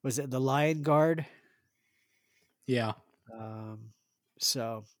 Was it The Lion Guard? Yeah. And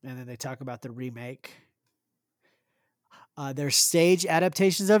then they talk about the remake. There's stage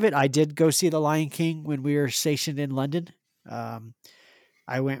adaptations of it. I did go see The Lion King when we were stationed in London.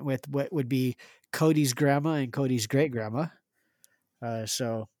 I went with what would be Cody's grandma and Cody's great grandma.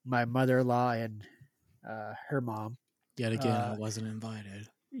 So my mother-in-law and her mom. Yet again, I wasn't invited.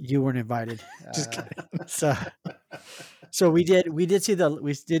 You weren't invited. Just kidding. So we did see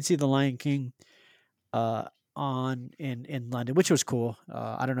the Lion King in London, which was cool.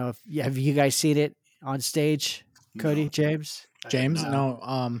 I don't know if have you guys seen it on stage, Cody, no. James?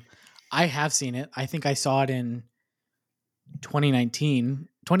 No. I have seen it. I think I saw it in 2018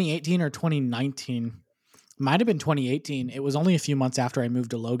 or 2019. Might have been 2018. It was only a few months after I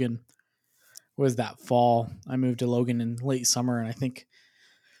moved to Logan. It was that fall. I moved to Logan in late summer, and I think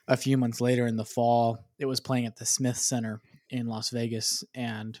a few months later in the fall, it was playing at the Smith Center in Las Vegas,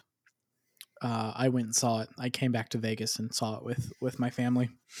 and I went and saw it. I came back to Vegas and saw it with my family.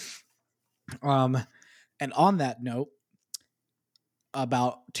 And on that note,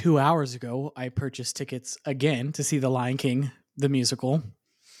 about 2 hours ago, I purchased tickets again to see The Lion King, the musical,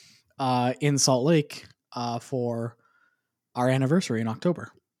 in Salt Lake for our anniversary in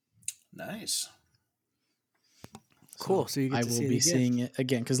October. Nice. Cool. So you get I will be seeing it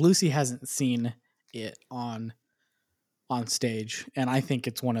again because Lucy hasn't seen it on stage, and I think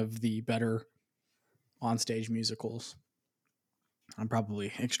it's one of the better on-stage musicals. I'm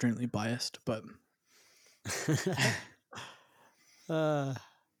probably extremely biased, but yeah.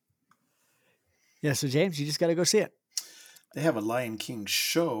 So James, you just got to go see it. They have a Lion King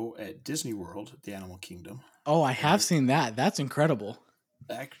show at Disney World, the Animal Kingdom. Oh, I have seen that. That's incredible.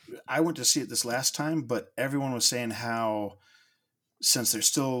 I went to see it this last time, but everyone was saying how, since they're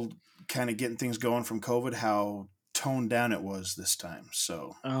still kind of getting things going from COVID, how toned down it was this time.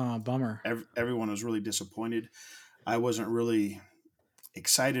 So, bummer. Everyone was really disappointed. I wasn't really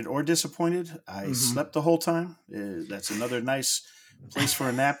excited or disappointed. I slept the whole time. That's another nice place for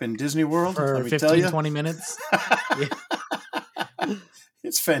a nap in Disney World. For let me 15, tell you. 20 minutes.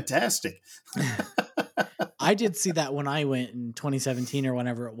 It's fantastic. I did see that when I went in 2017 or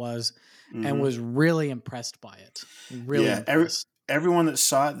whenever it was, and was really impressed by it. Really impressed. Everyone that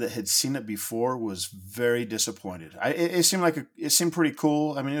saw it that had seen it before was very disappointed. It seemed pretty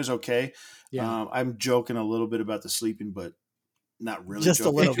cool. I mean, it was okay. Yeah. I'm joking a little bit about the sleeping, but not really. Just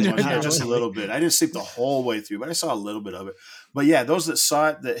joking. a little bit. Yeah, just a little bit. I didn't sleep the whole way through, but I saw a little bit of it. But yeah, those that saw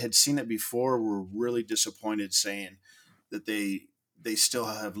it that had seen it before were really disappointed, saying that they still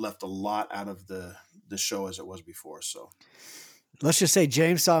have left a lot out of the the show as it was before. So let's just say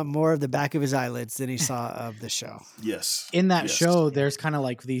James saw more of the back of his eyelids than he saw of the show. Yes. In that show, there's kind of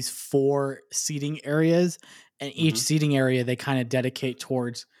like these 4 seating areas, and each seating area they kind of dedicate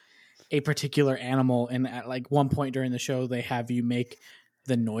towards a particular animal. And at like one point during the show, they have you make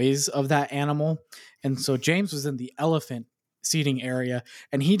the noise of that animal. And so James was in the elephant seating area,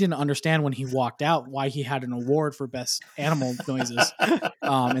 and he didn't understand when he walked out why he had an award for best animal noises.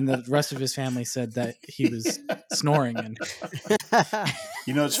 And the rest of his family said that he was snoring. And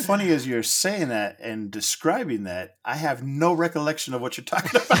it's funny as you're saying that and describing that, I have no recollection of what you're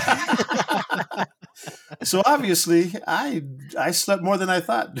talking about. So obviously I slept more than I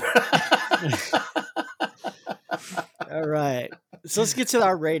thought. All right. So let's get to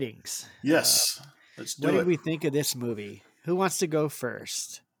our ratings. Yes. Let's do it. What it. did we think of this movie? Who wants to go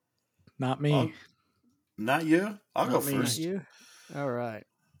first? Not me. Not you? I'll go first. Not you? All right.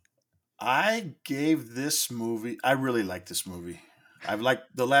 I gave this movie, I really like this movie. I've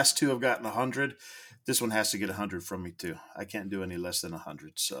liked the last 2 have gotten 100. This one has to get 100 from me too. I can't do any less than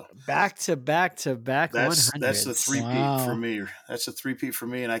 100. So back to back 100. That's the three-peat for me. That's a three-peat for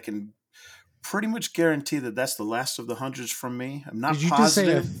me, and I can pretty much guarantee that that's the last of the hundreds from me. I'm not positive. Just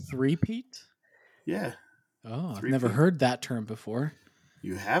say a three-peat? Yeah. Oh, I've never heard that term before.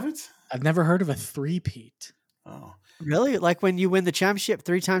 You haven't? I've never heard of a three-peat. Oh. Really? Like when you win the championship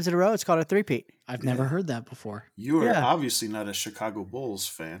 3 times in a row, it's called a three-peat. I've never heard that before. You are obviously not a Chicago Bulls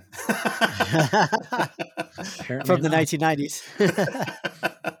fan. From the 1990s.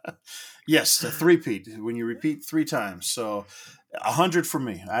 Yes, the three-peat, when you repeat 3 times. So 100 for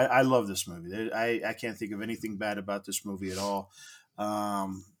me. I love this movie. I can't think of anything bad about this movie at all.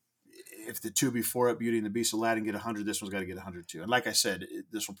 If the 2 before it, Beauty and the Beast, Aladdin, get 100, this one's got to get 100 too. And like I said,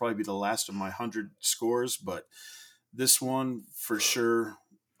 this will probably be the last of my 100 scores, but this one for sure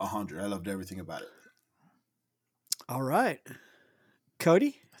 100. I loved everything about it. All right.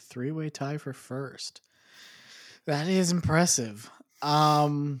 Cody? A 3-way tie for first. That is impressive.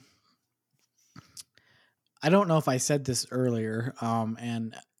 I don't know if I said this earlier,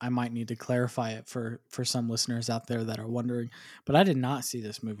 and I might need to clarify it for some listeners out there that are wondering, but I did not see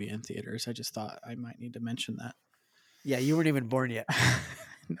this movie in theaters. I just thought I might need to mention that. Yeah, you weren't even born yet.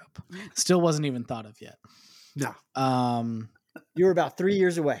 Nope. Still wasn't even thought of yet. No. You were about 3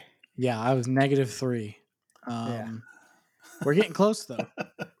 years away. Yeah, I was -3. We're getting close though.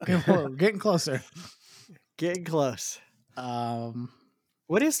 We're getting closer. Getting close.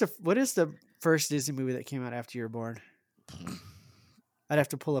 What is the first Disney movie that came out after you were born? I'd have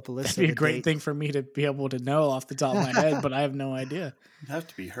to pull up a list. That'd be a great thing for me to be able to know off the top of my head, but I have no idea. It'd have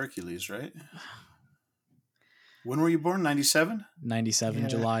to be Hercules, right? When were you born? 97? 97, yeah.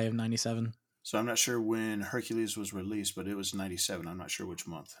 July of 97. So I'm not sure when Hercules was released, but it was 97. I'm not sure which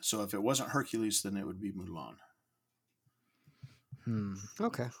month. So if it wasn't Hercules, then it would be Mulan.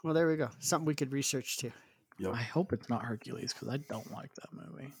 Okay. Well, there we go. Something we could research too. Yep. I hope it's not Hercules because I don't like that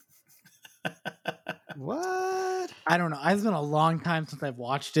movie. What? I don't know. It's been a long time since I've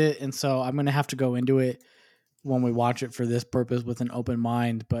watched it, and so I'm going to have to go into it when we watch it for this purpose with an open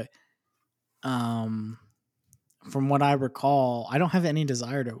mind. But from what I recall, I don't have any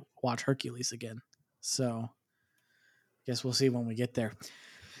desire to watch Hercules again. So I guess we'll see when we get there.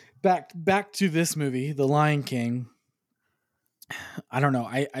 Back to this movie, The Lion King. I don't know.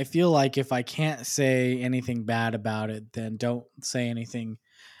 I feel like if I can't say anything bad about it, then don't say anything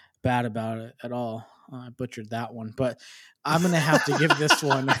bad about it at all. I butchered that one, but I'm going to have to give this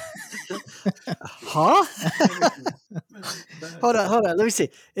one. Huh? Hold on. Let me see.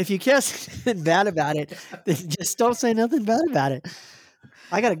 If you can't say anything bad about it, then just don't say nothing bad about it.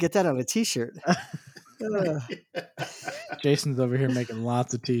 I got to get that on a t-shirt. Jason's over here making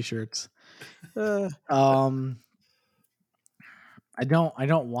lots of t-shirts. I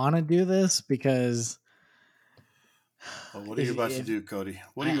don't want to do this because. Well, what are you about to do, Cody?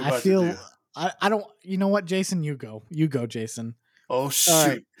 What are you about to do? I don't. You know what, Jason? You go, Jason. Oh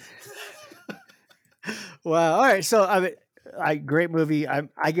shoot! Wow. All right. So great movie.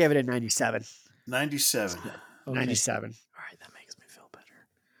 I gave it a 97. 97. Okay. 97. All right, that makes me feel better.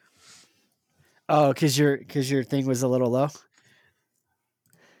 Oh, because your thing was a little low.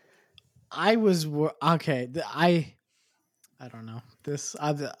 I was okay. I don't know this.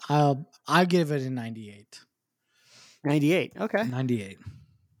 I give it a 98. 98. Okay. 98.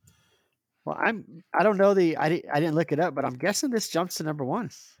 Well, I don't know I didn't look it up, but I'm guessing this jumps to number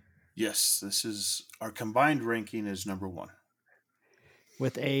 1. Yes, this is our combined ranking is number 1.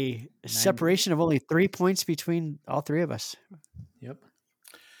 With a separation of only 3 points between all 3 of us. Yep.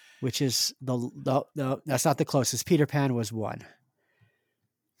 Which is the that's not the closest. Peter Pan was 1.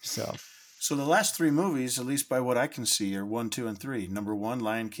 So So the last three movies, at least by what I can see, are 1, 2, and 3. Number 1,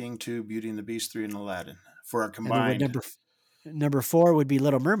 Lion King. 2, Beauty and the Beast. 3, and Aladdin. For our combined. And then number 4 would be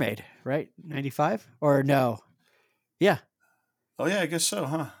Little Mermaid, right? 95 or no? Yeah. Oh yeah, I guess so,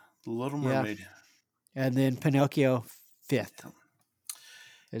 huh? Little Mermaid. Yeah. And then Pinocchio 5th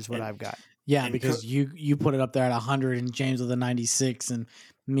is what I've got. Yeah, because you put it up there at 100 and James with a 96 and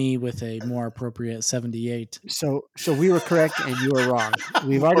me with a more appropriate 78. So we were correct and you were wrong.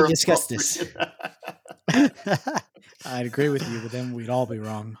 We've already discussed this. I'd agree with you, but then we'd all be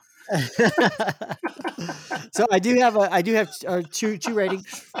wrong. So I do have two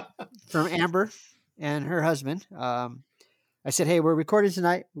ratings from Amber and her husband. I said, "Hey, we're recording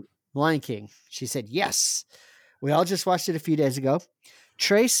tonight, Lion King." She said, "Yes." We all just watched it a few days ago.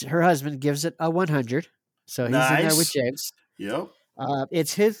 Trace, her husband, gives it a 100. So he's in there with James. Yep.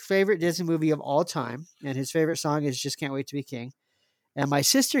 It's his favorite Disney movie of all time, and his favorite song is "Just Can't Wait to Be King." And my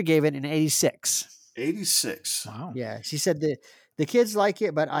sister gave it an 86. 86. Wow. Yeah, she said the kids like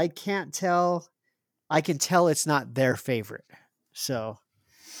it, but I can tell it's not their favorite. So,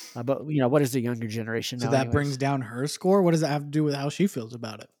 but what is the younger generation now? So that anyways? brings down her score. What does that have to do with how she feels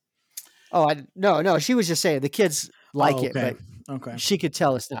about it? Oh, no. She was just saying the kids like it, but okay, she could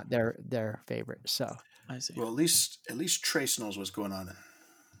tell it's not their favorite. So I see. Well, at least Trace knows what's going on.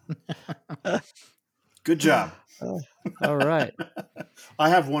 Good job. All right. I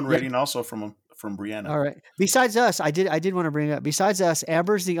have one rating also from Brianna. All right. Besides us, I did want to bring up. Besides us,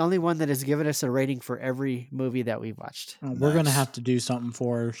 Amber's the only one that has given us a rating for every movie that we've watched. We're gonna have to do something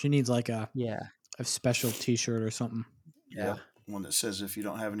for her. She needs like a special T-shirt or something. Yeah. One that says if you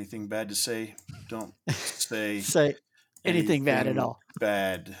don't have anything bad to say, don't say anything bad at all.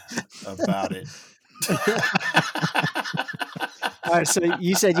 Bad about it. All right. So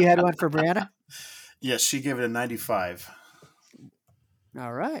you said you had one for Brianna? Yes, she gave it a 95.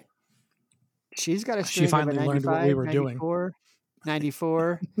 All right. She's got a She finally learned what we were 94,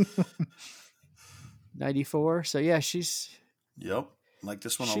 94. 94. So yeah, she's. Yep. Like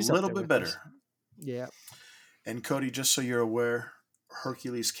this one a She's up little there bit with better. us. Yeah. And Cody, just so you're aware,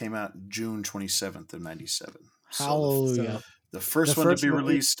 Hercules came out June 27th of 97. Hallelujah. So the first one to be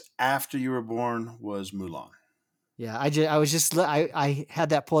released after you were born was Mulan. Yeah, I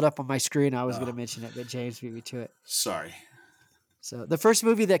had that pulled up on my screen. I was going to mention it, but James beat me to it. Sorry. So the first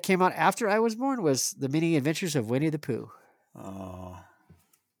movie that came out after I was born was The Many Adventures of Winnie the Pooh. Oh.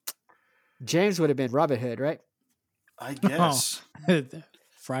 James would have been Robin Hood, right? I guess.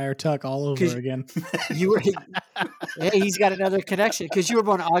 Friar Tuck all over again. You were. Hey, he's got another connection because you were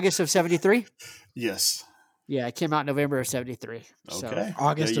born August of 73. Yes. Yeah, it came out November of 73. Okay. So,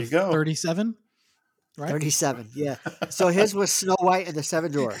 August of 37. Right? 37. Yeah. So his was Snow White and the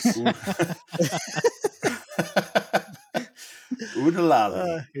Seven Dwarfs.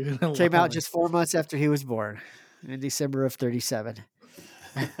 Oodalala. Came out just 4 months after he was born in December of 37.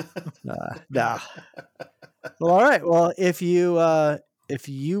 Nah. Well, all right. Well, if you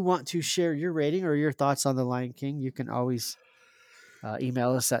want to share your rating or your thoughts on The Lion King, you can always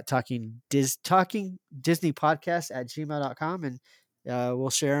email us at talkingdisneypodcast@gmail.com, and we'll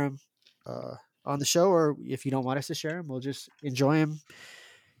share them on the show. Or if you don't want us to share them, we'll just enjoy them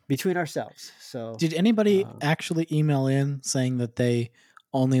between ourselves. So, did anybody actually email in saying that they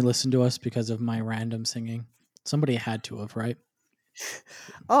only listened to us because of my random singing? Somebody had to have, right?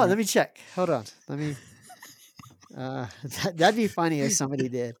 Oh, let me check. Hold on. Let me. That'd be funny if somebody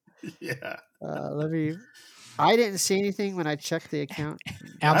did. Yeah. I didn't see anything when I checked the account.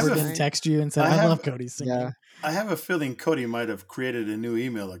 Albert didn't text you and said, I love Cody's singing. Yeah. I have a feeling Cody might have created a new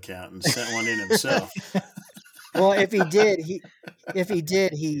email account and sent one in himself. Well, if he did, he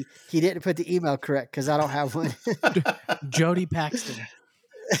didn't put the email correct because I don't have one. Jody Paxton.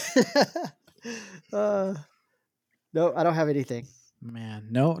 No, I don't have anything. Man,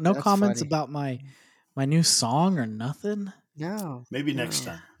 no That's comments funny. about my new song or nothing. No. Maybe next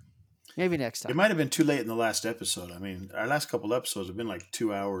time. Maybe next time. It might have been too late in the last episode. I mean, our last couple episodes have been like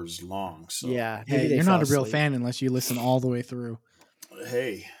 2 hours long. So Yeah. Hey, you're not a real fan unless you listen all the way through.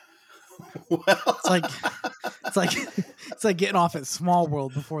 Hey. Well, it's like getting off at Small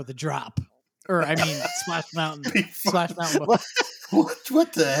World before the drop. Or I mean Splash Mountain. Splash Mountain. What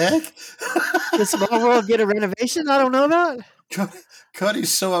the heck? Did Small World get a renovation I don't know about? Cody's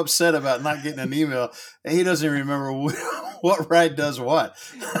so upset about not getting an email. He doesn't even remember what ride does what.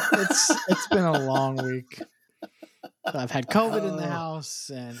 It's been a long week. I've had COVID in the house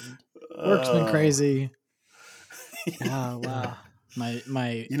and work's been crazy. Oh wow. My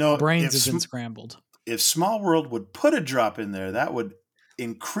You brains have been scrambled. If Small World would put a drop in there, that would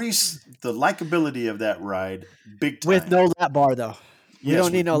increase the likability of that ride big time. With no lap bar though. We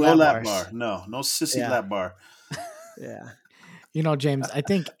don't need no lap bars. bar. No sissy lap bar. Yeah. You know, James, I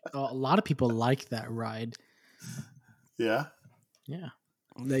think a lot of people like that ride. Yeah. Yeah.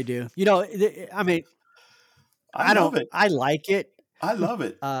 They do. You know, I mean, I love it. I like it. I love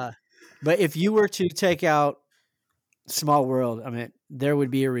it. But if you were to take out Small World, I mean, there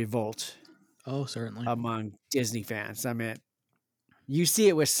would be a revolt. Oh, certainly. Among Disney fans. I mean, you see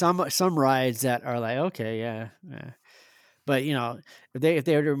it with some rides that are like, okay, yeah. But you know, if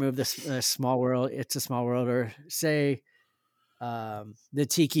they were to remove the Small World, It's a Small World, or say the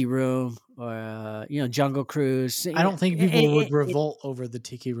Tiki Room, or Jungle Cruise. I don't think people would revolt over the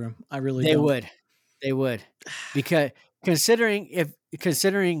Tiki Room. I really don't. They would, because considering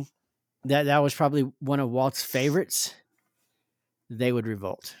that was probably one of Walt's favorites, they would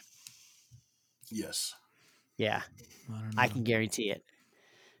revolt. Yes. Yeah, I can guarantee it.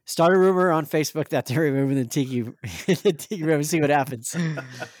 Start a rumor on Facebook that they're removing the Tiki Room and see what happens.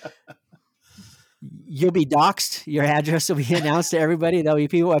 You'll be doxxed. Your address will be announced to everybody. There'll be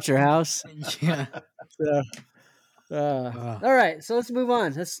people at your house. Yeah. All right, so let's move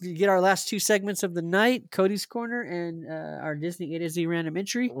on. Let's get our last two segments of the night: Cody's Corner and our Disney A to Z random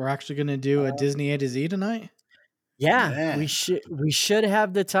entry. We're actually going to do a Disney A to Z tonight. Yeah, Man. we should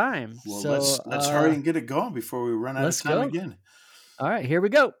have the time. Well, so let's hurry and get it going before we run out of time again. All right, here we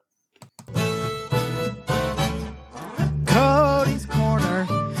go. Cody's Corner,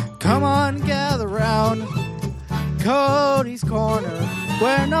 come on, gather round. Cody's Corner,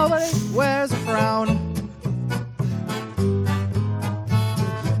 where nobody wears a frown.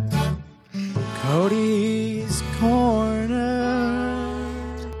 Cody's Corner.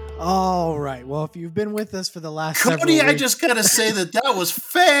 All right. Well, if you've been with us for the last several weeks, I just got to say that was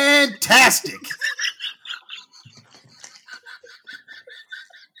fantastic.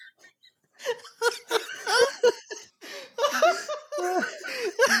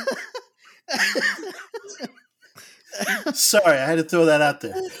 Sorry, I had to throw that out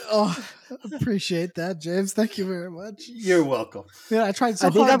there. Oh, appreciate that, James. Thank you very much. You're welcome. Yeah, I tried so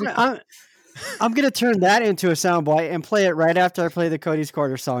hard. I'm going to turn that into a soundbite and play it right after I play the Cody's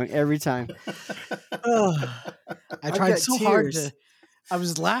Corner song every time. I tried so hard to. I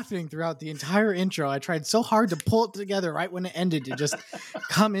was laughing throughout the entire intro. I tried so hard to pull it together right when it ended to just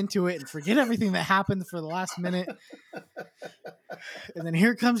come into it and forget everything that happened for the last minute. And then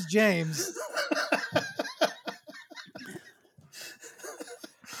here comes James.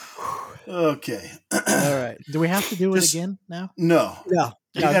 Okay. All right. Do we have to do it again now? No. No.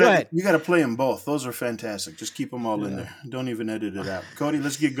 Go ahead. You got to play them both. Those are fantastic. Just keep them all in there. Don't even edit it out. Cody,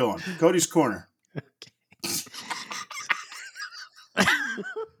 let's get going. Cody's Corner.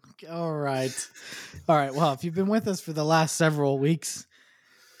 All right. Well, if you've been with us for the last several weeks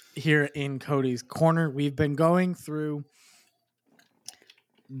here in Cody's Corner, we've been going through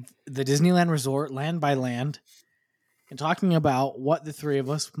the Disneyland Resort land by land and talking about what the three of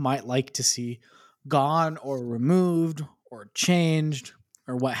us might like to see gone or removed or changed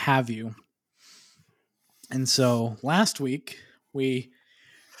or what have you. And so last week we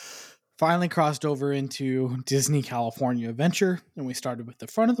finally crossed over into Disney California Adventure, and we started with the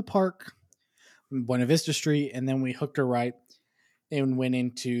front of the park, Buena Vista Street, and then we hooked a right and went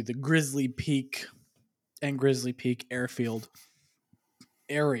into the Grizzly Peak and Grizzly Peak Airfield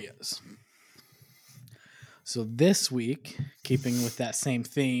areas. So this week, keeping with that same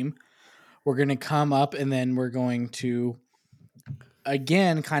theme, we're going to come up and then we're going to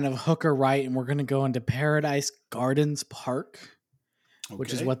again kind of hook a right, and we're going to go into Paradise Gardens Park,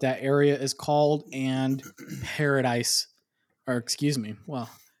 which is what that area is called, and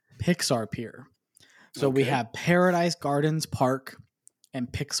Pixar Pier. So we have Paradise Gardens Park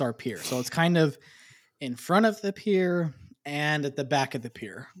and Pixar Pier. So it's kind of in front of the pier and at the back of the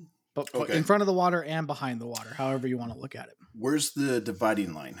pier, but in front of the water and behind the water, however you want to look at it. Where's the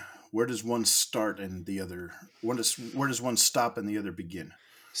dividing line? Where does one start and the other? Where does one stop and the other begin?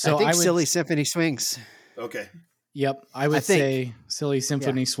 So I think Silly Symphony Swings. Okay. Yep, I would say Silly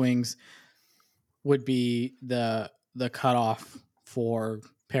Symphony Swings would be the cutoff for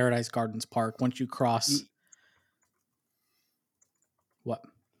Paradise Gardens Park once you cross. What?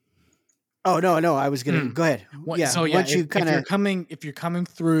 Oh no! I was gonna go ahead. If you're coming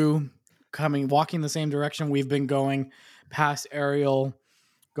through, walking the same direction we've been going, past Ariel,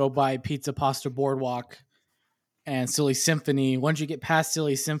 go by Pizza Pasta Boardwalk, and Silly Symphony. Once you get past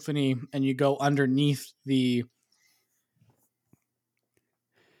Silly Symphony and you go underneath the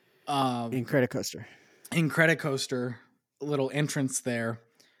Incredicoaster little entrance there,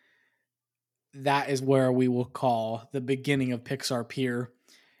 that is where we will call the beginning of Pixar Pier,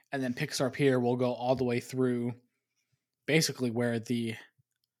 and then Pixar Pier will go all the way through basically where the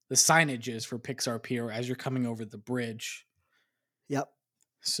signage is for Pixar Pier as you're coming over the bridge. Yep.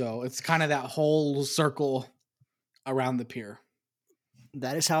 So it's kind of that whole circle around the pier.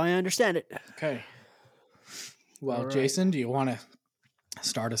 That is how I understand it. Okay. Well, right. Jason, do you want to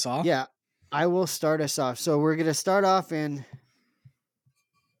start us off? Yeah, I will start us off. So we're going to start off in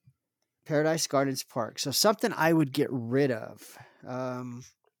Paradise Gardens Park. So something I would get rid of.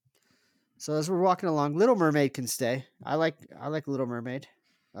 So as we're walking along, Little Mermaid can stay. I like Little Mermaid.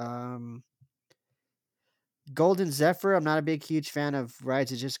 Golden Zephyr, I'm not a huge fan of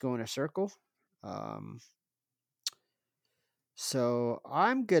rides that just go in a circle. So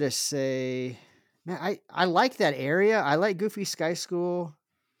I'm going to say, man, I like that area. I like Goofy Sky School.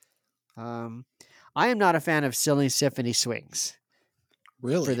 I am not a fan of Silly Symphony Swings.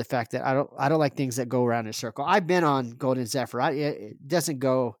 Really? For the fact that I don't like things that go around in a circle. I've been on Golden Zephyr. It doesn't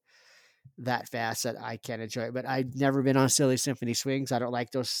go that fast that I can't enjoy it, but I've never been on Silly Symphony Swings. I don't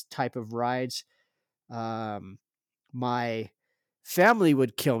like those type of rides. My family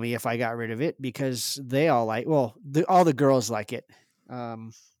would kill me if I got rid of it because they all like, all the girls like it.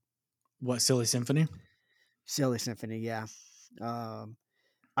 What, Silly Symphony? Silly Symphony, yeah.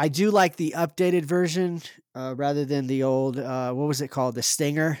 I do like the updated version rather than the old, what was it called? The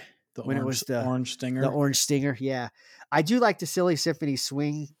Stinger? It was the Orange Stinger? The Orange Stinger, yeah. I do like the Silly Symphony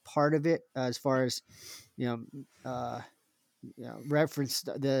Swing part of it as far as, reference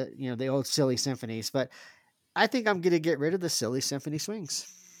the old Silly Symphonies. But I think I'm going to get rid of the Silly Symphony Swings.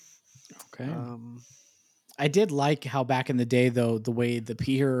 Okay. I did like how back in the day, though, the way the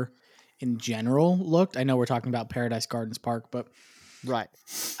pier in general looked. I know we're talking about Paradise Gardens Park, but right.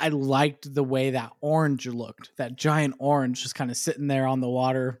 I liked the way that orange looked, that giant orange just kind of sitting there on the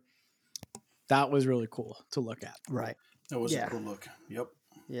water. That was really cool to look at. Right. That was a cool look. Yep.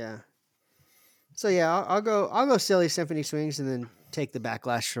 Yeah. So yeah, I'll go Silly Symphony Swings and then take the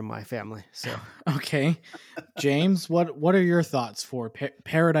backlash from my family. So okay, James, what are your thoughts for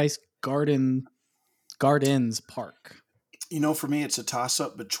Paradise Gardens Park? For me, it's a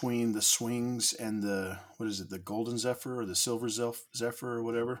toss-up between the swings and the Golden Zephyr or the Silver Zephyr or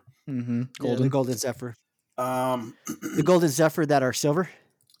whatever. Mm-hmm. The Golden Zephyr. The Golden Zephyr that are silver?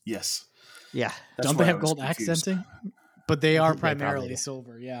 Yes. Yeah. Don't they have gold accenting? But they are primarily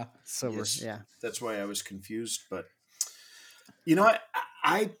silver, yeah. Silver, yes. Yeah. That's why I was confused. But you know what?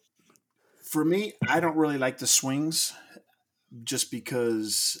 For me, I don't really like the swings just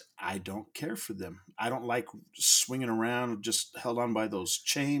because I don't care for them. I don't like swinging around just held on by those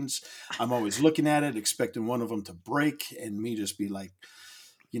chains. I'm always looking at it, expecting one of them to break and me just be like,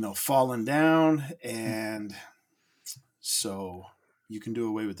 falling down. And so you can do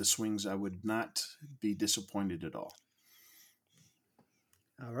away with the swings. I would not be disappointed at all.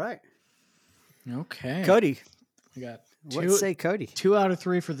 All right. Okay. Cody. We got What say Cody? 2 out of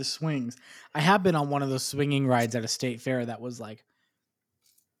 3 for the swings. I have been on one of those swinging rides at a state fair that was like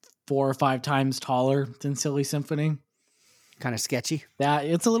 4 or 5 times taller than Silly Symphony. Kind of sketchy. That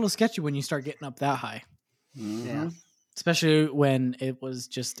it's a little sketchy when you start getting up that high. Mm-hmm. Yeah. Especially when it was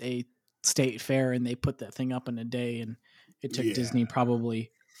just a state fair and they put that thing up in a day, and it took Disney probably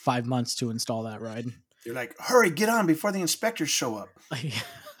 5 months to install that ride. They're like, hurry, get on before the inspectors show up. Yeah.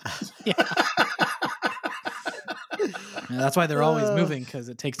 That's why they're always moving, because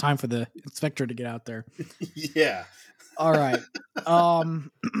it takes time for the inspector to get out there. Yeah. All right.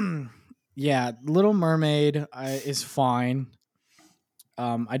 Yeah, Little Mermaid is fine.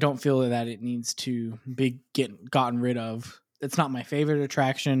 I don't feel that it needs to be gotten rid of. It's not my favorite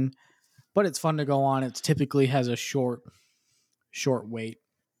attraction, but it's fun to go on. It typically has a short wait.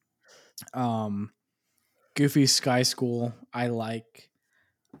 Goofy Sky School, I like.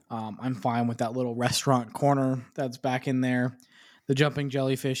 I'm fine with that little restaurant corner that's back in there. The Jumping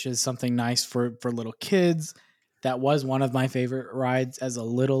Jellyfish is something nice for little kids. That was one of my favorite rides as a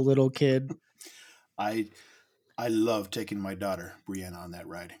little kid. I love taking my daughter Brianna on that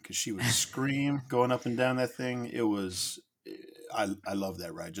ride because she would scream going up and down that thing. It was, I love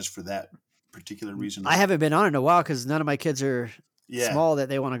that ride just for that particular reason. I haven't been on it in a while because none of my kids are small that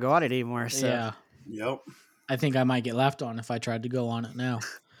they want to go on it anymore. So. Yeah. Yep. I think I might get laughed on if I tried to go on it now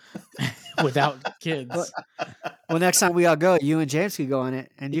without kids. Well, next time we all go, you and James could go on it,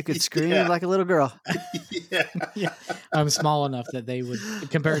 and you could scream like a little girl. Yeah. I'm small enough that they would,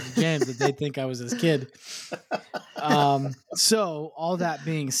 compared to James, that they'd think I was his kid. So all that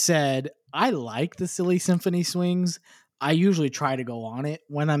being said, I like the Silly Symphony Swings. I usually try to go on it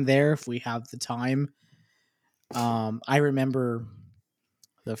when I'm there if we have the time. I remember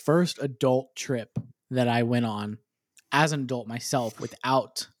the first adult trip that I went on as an adult myself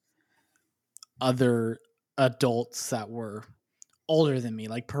without other adults that were older than me,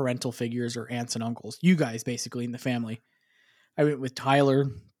 like parental figures or aunts and uncles. You guys basically in the family. I went with Tyler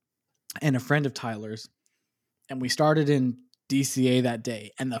and a friend of Tyler's, and we started in DCA that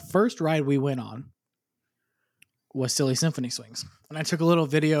day. And the first ride we went on was Silly Symphony Swings. And I took a little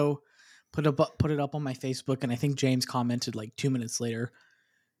video, put it up on my Facebook, and I think James commented like 2 minutes later.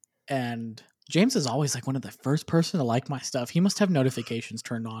 And James is always like one of the first person to like my stuff. He must have notifications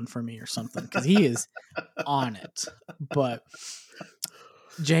turned on for me or something because he is on it. But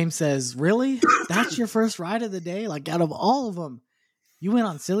James says, "Really? That's your first ride of the day? Like out of all of them, you went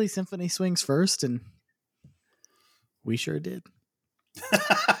on Silly Symphony Swings first?" And we sure did.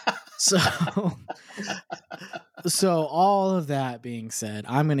 So all of that being said,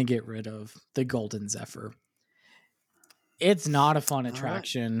 I'm going to get rid of the Golden Zephyr. It's not a fun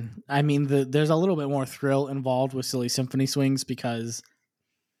attraction. Right. I mean, there's a little bit more thrill involved with Silly Symphony Swings because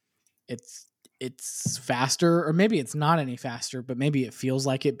it's faster, or maybe it's not any faster, but maybe it feels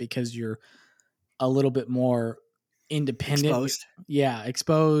like it because you're a little bit more independent.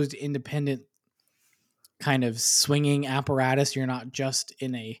 Exposed, independent kind of swinging apparatus. You're not just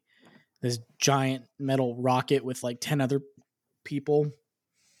in this giant metal rocket with like 10 other people.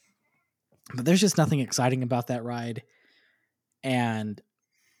 But there's just nothing exciting about that ride. And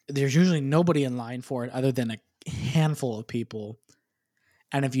there's usually nobody in line for it other than a handful of people.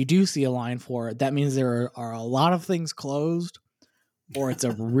 And if you do see a line for it, that means there are a lot of things closed or it's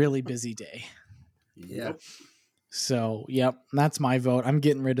a really busy day. Yep. So, that's my vote. I'm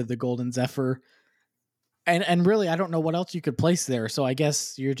getting rid of the Golden Zephyr. And really, I don't know what else you could place there. So I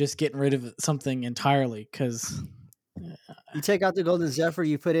guess you're just getting rid of something entirely because... You take out the Golden Zephyr,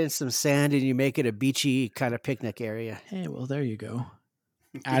 you put in some sand, and you make it a beachy kind of picnic area. Hey, well, there you go.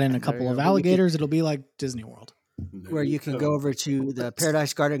 Add in a couple of alligators, it'll be like Disney World. Where you can go over to the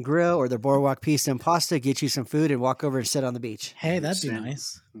Paradise Garden Grill or the Boardwalk Pizza and Pasta, get you some food, and walk over and sit on the beach. Hey, that'd be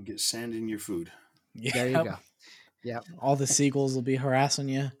nice. Get sand in your food. Yeah. There you go. Yeah. All the seagulls will be harassing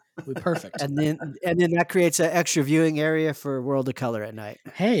you. It'll be perfect. And then that creates an extra viewing area for World of Color at night.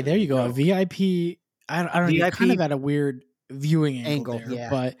 Hey, there you go. A VIP. I don't know. Kind of at a weird viewing angle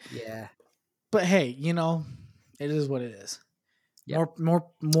there, but hey, it is what it is. Yep.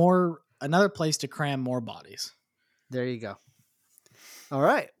 More another place to cram more bodies. There you go. All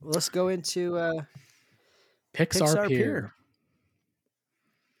right, let's go into Pixar Pier.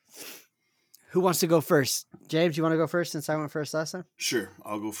 Who wants to go first? James, you want to go first since I went first last time? Sure,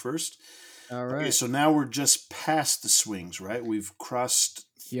 I'll go first. All right. Okay, so now we're just past the swings, right? We've crossed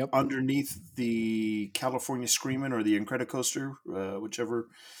underneath the California Screamin' or the Incredicoaster, whichever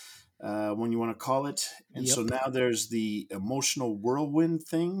one you want to call it. And so now there's the Emotional Whirlwind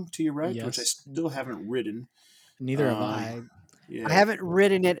thing to your right, which I still haven't ridden. Neither have I. Yeah. I haven't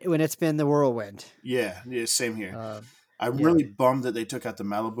ridden it when it's been the Whirlwind. Yeah, same here. I'm really bummed that they took out the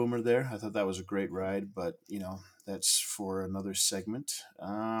Maliboomer there. I thought that was a great ride, but, that's for another segment.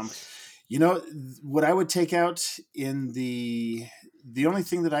 What I would take out in the only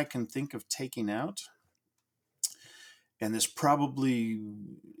thing that I can think of taking out, and this probably,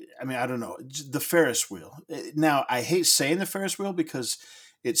 I don't know, the Ferris wheel. Now, I hate saying the Ferris wheel because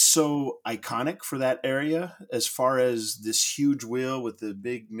it's so iconic for that area as far as this huge wheel with the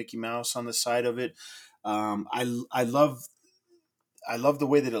big Mickey Mouse on the side of it. I love the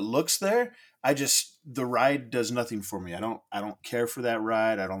way that it looks there. The ride does nothing for me. I don't care for that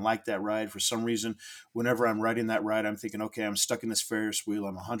ride. I don't like that ride for some reason. Whenever I'm riding that ride, I'm thinking, okay, I'm stuck in this Ferris wheel.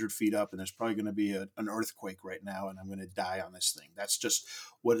 I'm 100 feet up and there's probably going to be an earthquake right now and I'm going to die on this thing. That's just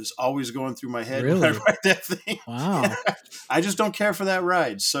what is always going through my head when I ride that thing. Wow. I just don't care for that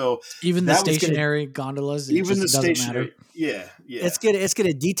ride. So even the stationary gondolas, even the stationary, yeah. It's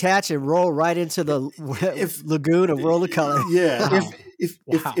gonna detach and roll right into the lagoon of World of Color. Yeah.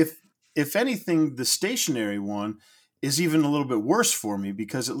 If anything, the stationary one is even a little bit worse for me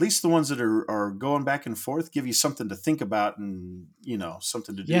because at least the ones that are going back and forth give you something to think about and,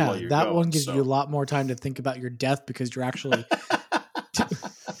 something to do while you're going. That one gives you a lot more time to think about your death because you're actually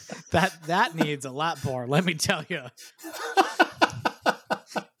that needs a lot more, let me tell you.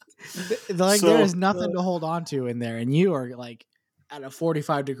 There is nothing to hold on to in there and you are like at a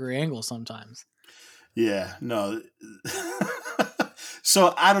 45-degree angle sometimes. Yeah, no.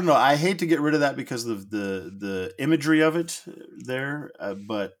 So I don't know. I hate to get rid of that because of the imagery of it there,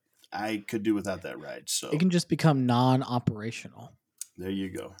 but I could do without that ride. So it can just become non-operational. There you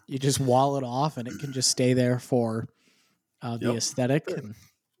go. You just wall it off, and it can just stay there for the aesthetic and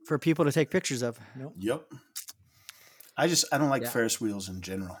for people to take pictures of. Yep. I don't like Ferris wheels in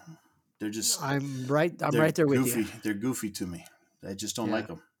general. They're just. I'm right there with goofy. you. They're goofy to me. I just don't like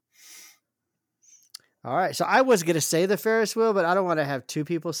them. All right. So I was gonna say the Ferris wheel, but I don't want to have two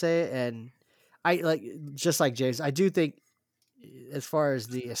people say it. And I just like James. I do think, as far as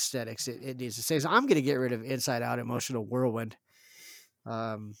the aesthetics, it needs to say. So I'm gonna get rid of Inside Out Emotional Whirlwind.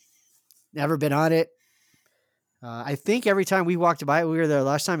 Never been on it. I think every time we walked by it, we were there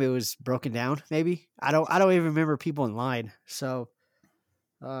last time, it was broken down. Maybe I don't even remember people in line. So,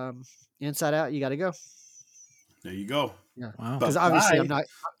 Inside Out, you got to go. There you go. Yeah, wow. Because obviously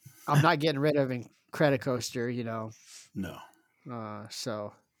I'm not getting rid of Incredicoaster. No.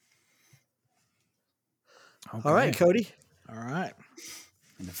 So. Okay. All right, Cody. All right.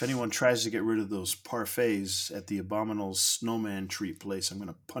 And if anyone tries to get rid of those parfaits at the Abominable Snowman treat place, I'm going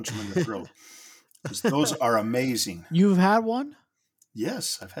to punch them in the throat. Because those are amazing. You've had one?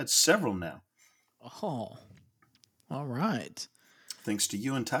 Yes, I've had several now. Oh, all right. Thanks to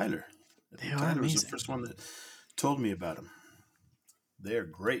you and Tyler. Tyler was the first one that told me about them. They're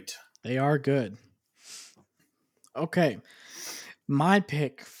great. They are good. Okay. My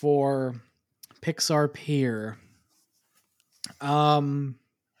pick for Pixar Pier. I'm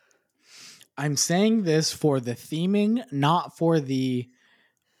saying this for the theming, not for the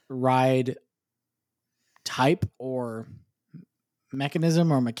ride type or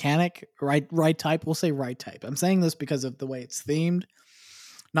mechanism or mechanic. Ride type. We'll say ride type. I'm saying this because of the way it's themed,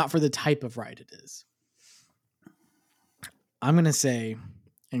 not for the type of ride it is. I'm going to say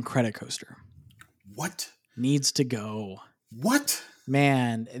Incredicoaster. What? Needs to go. What?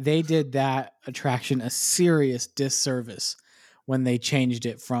 Man, they did that attraction a serious disservice when they changed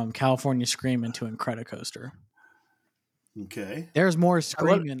it from California Screamin' to Incredicoaster. Okay. There's more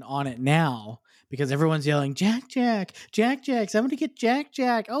screaming on it now because everyone's yelling, Jack Jack, Jack Jack, somebody get Jack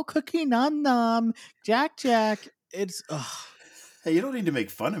Jack. Oh, Cookie Num Num, Jack Jack. It's, Hey, you don't need to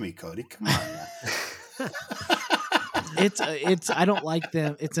make fun of me, Cody. Come on. It's I don't like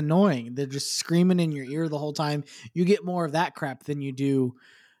them. It's annoying. They're just screaming in your ear the whole time. You get more of that crap than you do.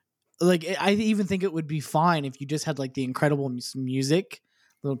 Like, I even think it would be fine if you just had like the Incredibles music,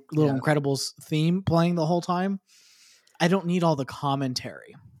 little Incredibles theme playing the whole time. I don't need all the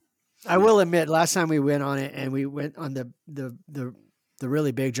commentary. I will admit, last time we went on it and we went on the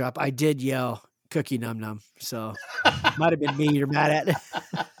really big drop, I did yell Cookie Num Num. So might have been me you're mad at.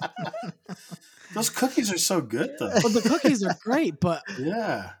 Those cookies are so good, though. Well, the cookies are great, but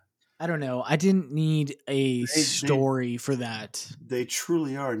yeah, I don't know. I didn't need a story for that. They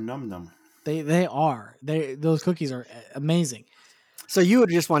truly are num num. They are. Those cookies are amazing. So you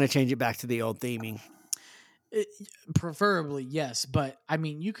would just want to change it back to the old theming? Preferably, yes. But I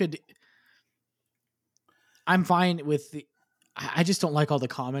mean, you could. I'm fine with the. I just don't like all the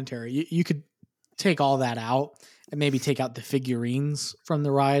commentary. You could take all that out and maybe take out the figurines from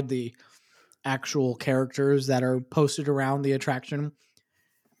the ride. The actual characters that are posted around the attraction.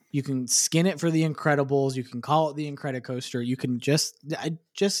 You can skin it for the Incredibles. You can call it the Incredicoaster. You can just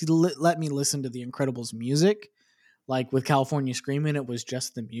let me listen to the Incredibles music. Like with California Screamin', it was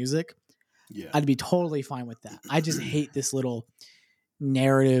just the music. Yeah, I'd be totally fine with that. I just hate this little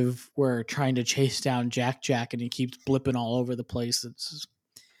narrative where trying to chase down Jack Jack and he keeps blipping all over the place.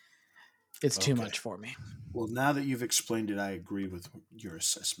 It's too much for me. Well, now that you've explained it, I agree with your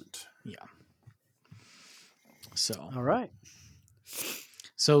assessment. Yeah. So, all right.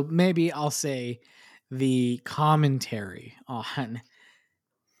 So maybe I'll say the commentary on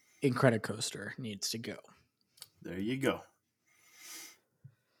Incredicoaster needs to go. There you go.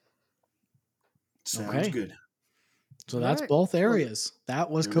 Sounds good. So that's both areas.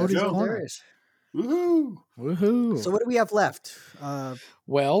 That was Cody's corner. Woohoo! Woohoo! So what do we have left?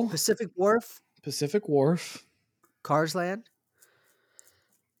 Pacific Wharf, Cars Land,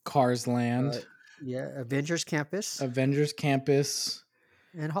 Avengers Campus,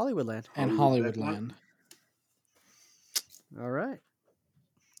 and Hollywoodland. Hollywoodland. All right.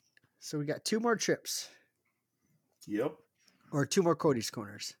 So we got two more trips. Yep. Or two more Cody's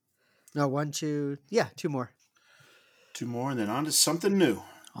corners. No, 1, 2. Yeah, two more. Two more, and then on to something new.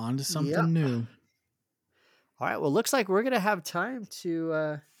 New. All right. Well, looks like we're going to have time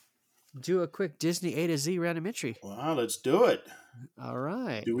to do a quick Disney A to Z random entry. Wow, let's do it. All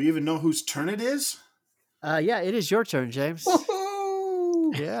right. Do we even know whose turn it is? Yeah, it is your turn, James.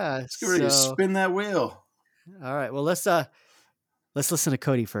 Woohoo! Yeah. Let's get ready to spin that wheel. All right. Well, let's listen to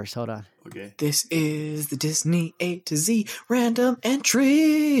Cody first. Hold on. Okay. This is the Disney A to Z random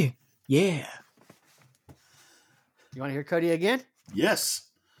entry. Yeah. You want to hear Cody again? Yes.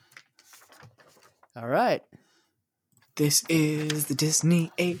 All right. This is the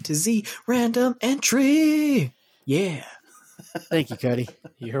Disney A to Z random entry. Yeah. Thank you, Cody.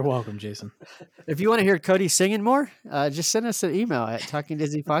 You're welcome, Jason. If you want to hear Cody singing more, just send us an email at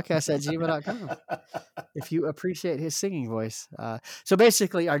talkingdisneypodcast@gmail.com if you appreciate his singing voice. So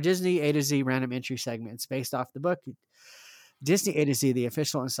basically, our Disney A to Z random entry segments based off the book Disney A to Z, the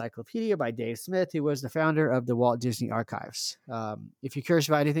official encyclopedia by Dave Smith, who was the founder of the Walt Disney Archives. If you're curious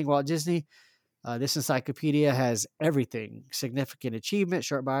about anything Walt Disney, this encyclopedia has everything: significant achievement,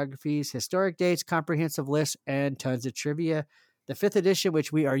 short biographies, historic dates, comprehensive lists, and tons of trivia. The 5th edition,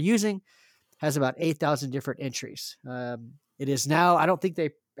 which we are using, has about 8,000 different entries. It is now, I don't think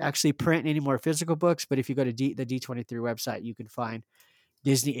they actually print any more physical books, but if you go to the D23 website, you can find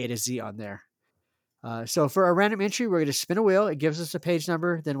Disney A to Z on there. So for our random entry, we're going to spin a wheel. It gives us a page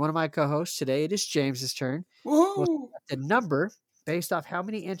number. Then one of my co-hosts, today it is James's turn. We'll select a number based off how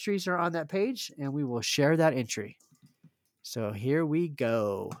many entries are on that page, and we will share that entry. So here we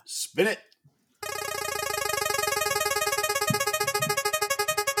go. Spin it.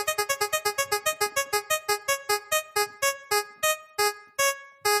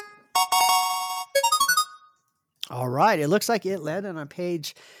 All right. It looks like it landed on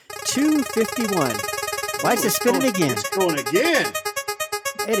page 251. Why is it spinning again? It's going again.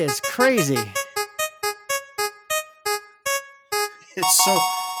 It is crazy.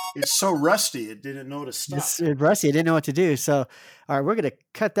 It's so rusty. It didn't know to stop. It's rusty. It didn't know what to do. So, all right, we're going to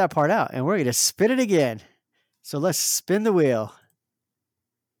cut that part out and we're going to spin it again. So let's spin the wheel.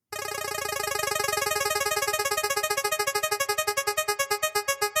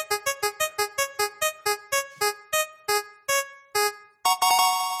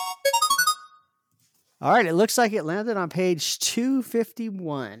 All right, it looks like it landed on page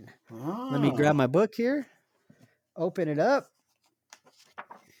 251. Oh. Let me grab my book here. Open it up.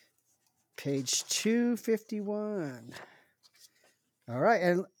 Page 251. All right,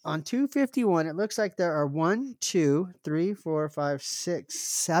 and on 251, it looks like there are 1, 2, 3, 4, 5, 6,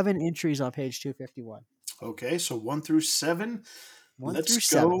 7 entries on page 251. Okay, so 1 through 7. 1 Let's through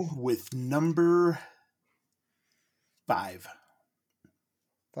 7. go with number 5.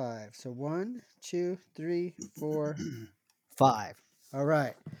 5. So 1, 2, 3, 4, 5. All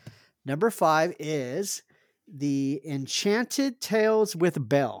right. Number 5 is the Enchanted Tales with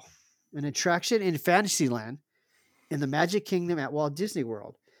Belle, an attraction in Fantasyland in the Magic Kingdom at Walt Disney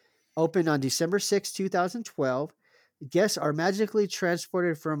World. Opened on December 6, 2012. Guests are magically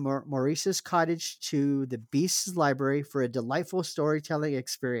transported from Maurice's cottage to the Beast's library for a delightful storytelling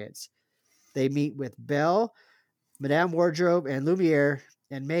experience. They meet with Belle, Madame Wardrobe, and Lumiere,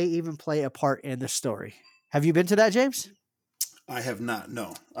 and may even play a part in the story. Have you been to that, James? I have not,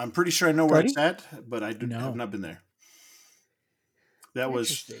 no. I'm pretty sure I know where it's at, but I have not been there. That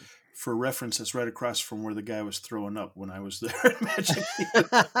was, for reference, that's right across from where the guy was throwing up when I was there at Magic Kingdom.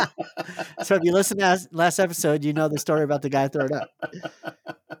 So if you listened to last episode, you know the story about the guy throwing up.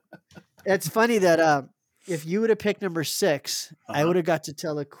 It's funny that if you would have picked number 6, I would have got to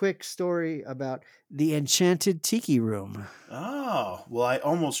tell a quick story about the Enchanted Tiki Room. Oh, well, I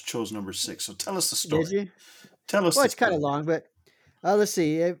almost chose number 6. So tell us the story. Did you? Tell us. Well, it's kind of long, but let's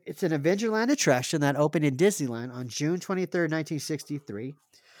see. It's an Adventureland attraction that opened in Disneyland on June 23rd, 1963.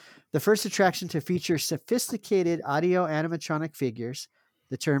 The first attraction to feature sophisticated audio animatronic figures.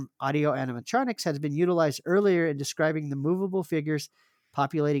 The term audio animatronics has been utilized earlier in describing the movable figures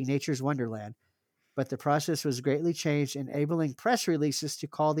populating nature's wonderland, but the process was greatly changed, enabling press releases to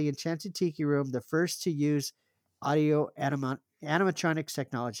call the Enchanted Tiki Room the first to use audio animatronics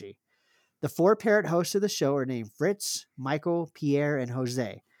technology. The 4 parrot hosts of the show are named Fritz, Michael, Pierre, and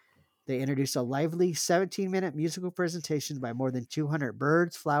Jose. They introduce a lively 17-minute musical presentation by more than 200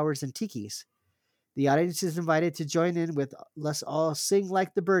 birds, flowers, and tikis. The audience is invited to join in with Let's All Sing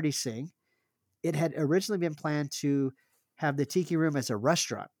Like the Birdies Sing. It had originally been planned to have the Tiki Room as a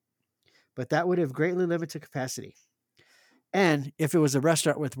restaurant, but that would have greatly limited capacity. And if it was a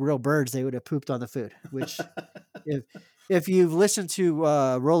restaurant with real birds, they would have pooped on the food, which if you've listened to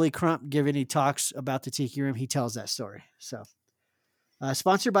Rolly Crump give any talks about the Tiki Room, he tells that story. So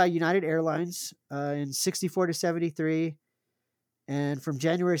sponsored by United Airlines in 64 to 73, and from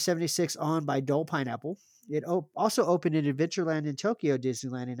January 76 on by Dole Pineapple. It also opened in Adventureland in Tokyo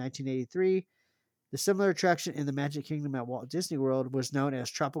Disneyland in 1983. The similar attraction in the Magic Kingdom at Walt Disney World was known as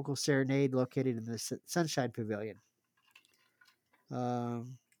Tropical Serenade, located in the Sunshine Pavilion. The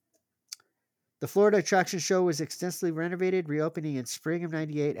Florida attraction show was extensively renovated, reopening in spring of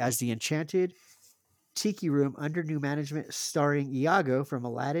 98 as the Enchanted Tiki Room under new management, starring Iago from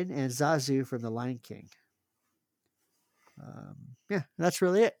Aladdin and Zazu from The Lion King. Yeah, that's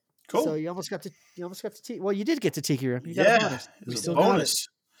really it. Cool. So you almost got to well, you did get to Tiki Room. You got a bonus. We still bonus.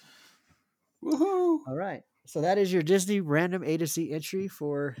 Woohoo! All right. So that is your Disney random A to Z entry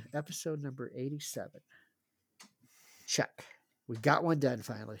for episode number 87. Check. We got one done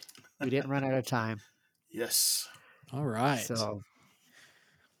finally. We didn't run out of time. Yes. All right. So,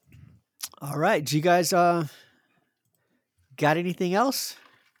 all right. Do you guys got anything else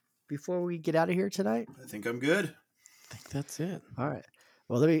before we get out of here tonight? I think I'm good. I think that's it. All right.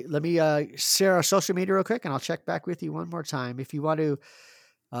 Well, let me share our social media real quick, and I'll check back with you one more time. If you want to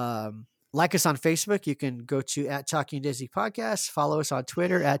like us on Facebook, you can go to @TalkingDisneyPodcast. Follow us on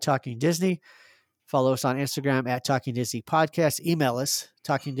Twitter @TalkingDisney. Follow us on Instagram @TalkingDisneyPodcast. Email us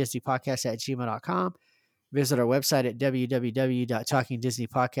talkingdisneypodcast@gmail.com. Visit our website at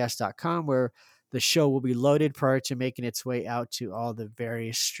www.talkingdisneypodcast.com, where the show will be loaded prior to making its way out to all the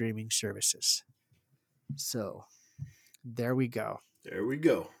various streaming services. So there we go. There we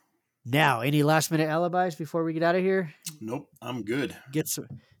go. Now, any last minute alibis before we get out of here? Nope, I'm good. Get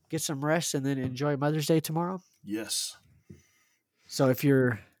some rest and then enjoy Mother's Day tomorrow. Yes. So if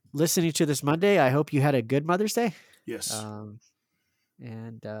you're listening to this Monday, I hope you had a good Mother's Day. Yes.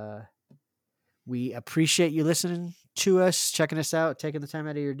 And we appreciate you listening to us, checking us out, taking the time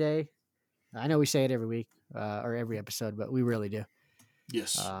out of your day. I know we say it every week or every episode, but we really do.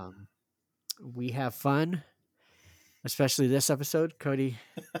 Yes. We have fun, especially this episode. Cody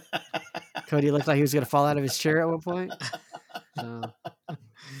looked like he was going to fall out of his chair at one point.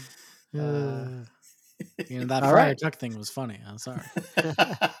 That Friar Tuck thing was funny. I'm sorry.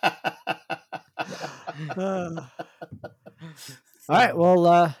 All right.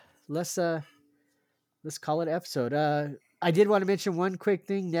 Well, let's call it an episode. I did want to mention one quick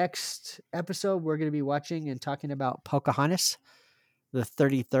thing. Next episode, we're going to be watching and talking about Pocahontas, the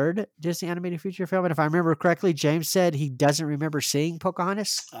 33rd Disney animated feature film. And if I remember correctly, James said he doesn't remember seeing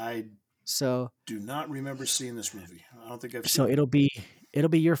Pocahontas. I do not remember seeing this movie. I don't think I've seen it. It'll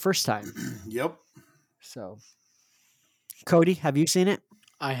be your first time. Yep. So, Cody, have you seen it?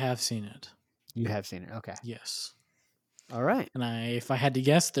 I have seen it. You have seen it. Okay. Yes. All right. And if I had to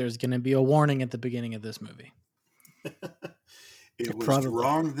guess, there's going to be a warning at the beginning of this movie. It was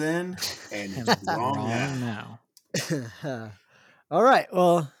wrong then and wrong now. All right.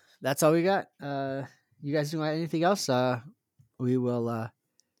 Well, that's all we got. You guys do anything else? We will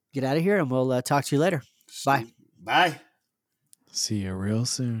get out of here and we'll talk to you later. Bye. Bye. See you real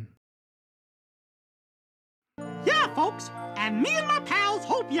soon. Yeah, folks. And me and my pals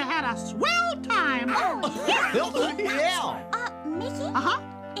hope you had a swell time. Yeah. Mickey? Uh-huh.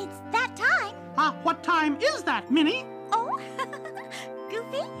 It's that time. What time is that, Minnie? Oh,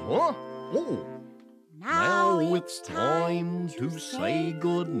 Goofy? Huh? Oh. Now it's time to say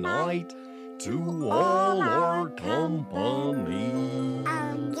goodnight to all our company.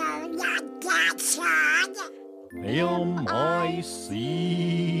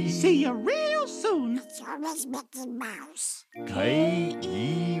 M-I-C. See you real soon. It's your Miss Mickey Mouse.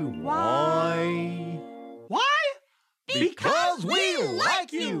 K-E-Y. Why? Because we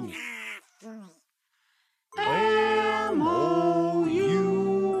like you.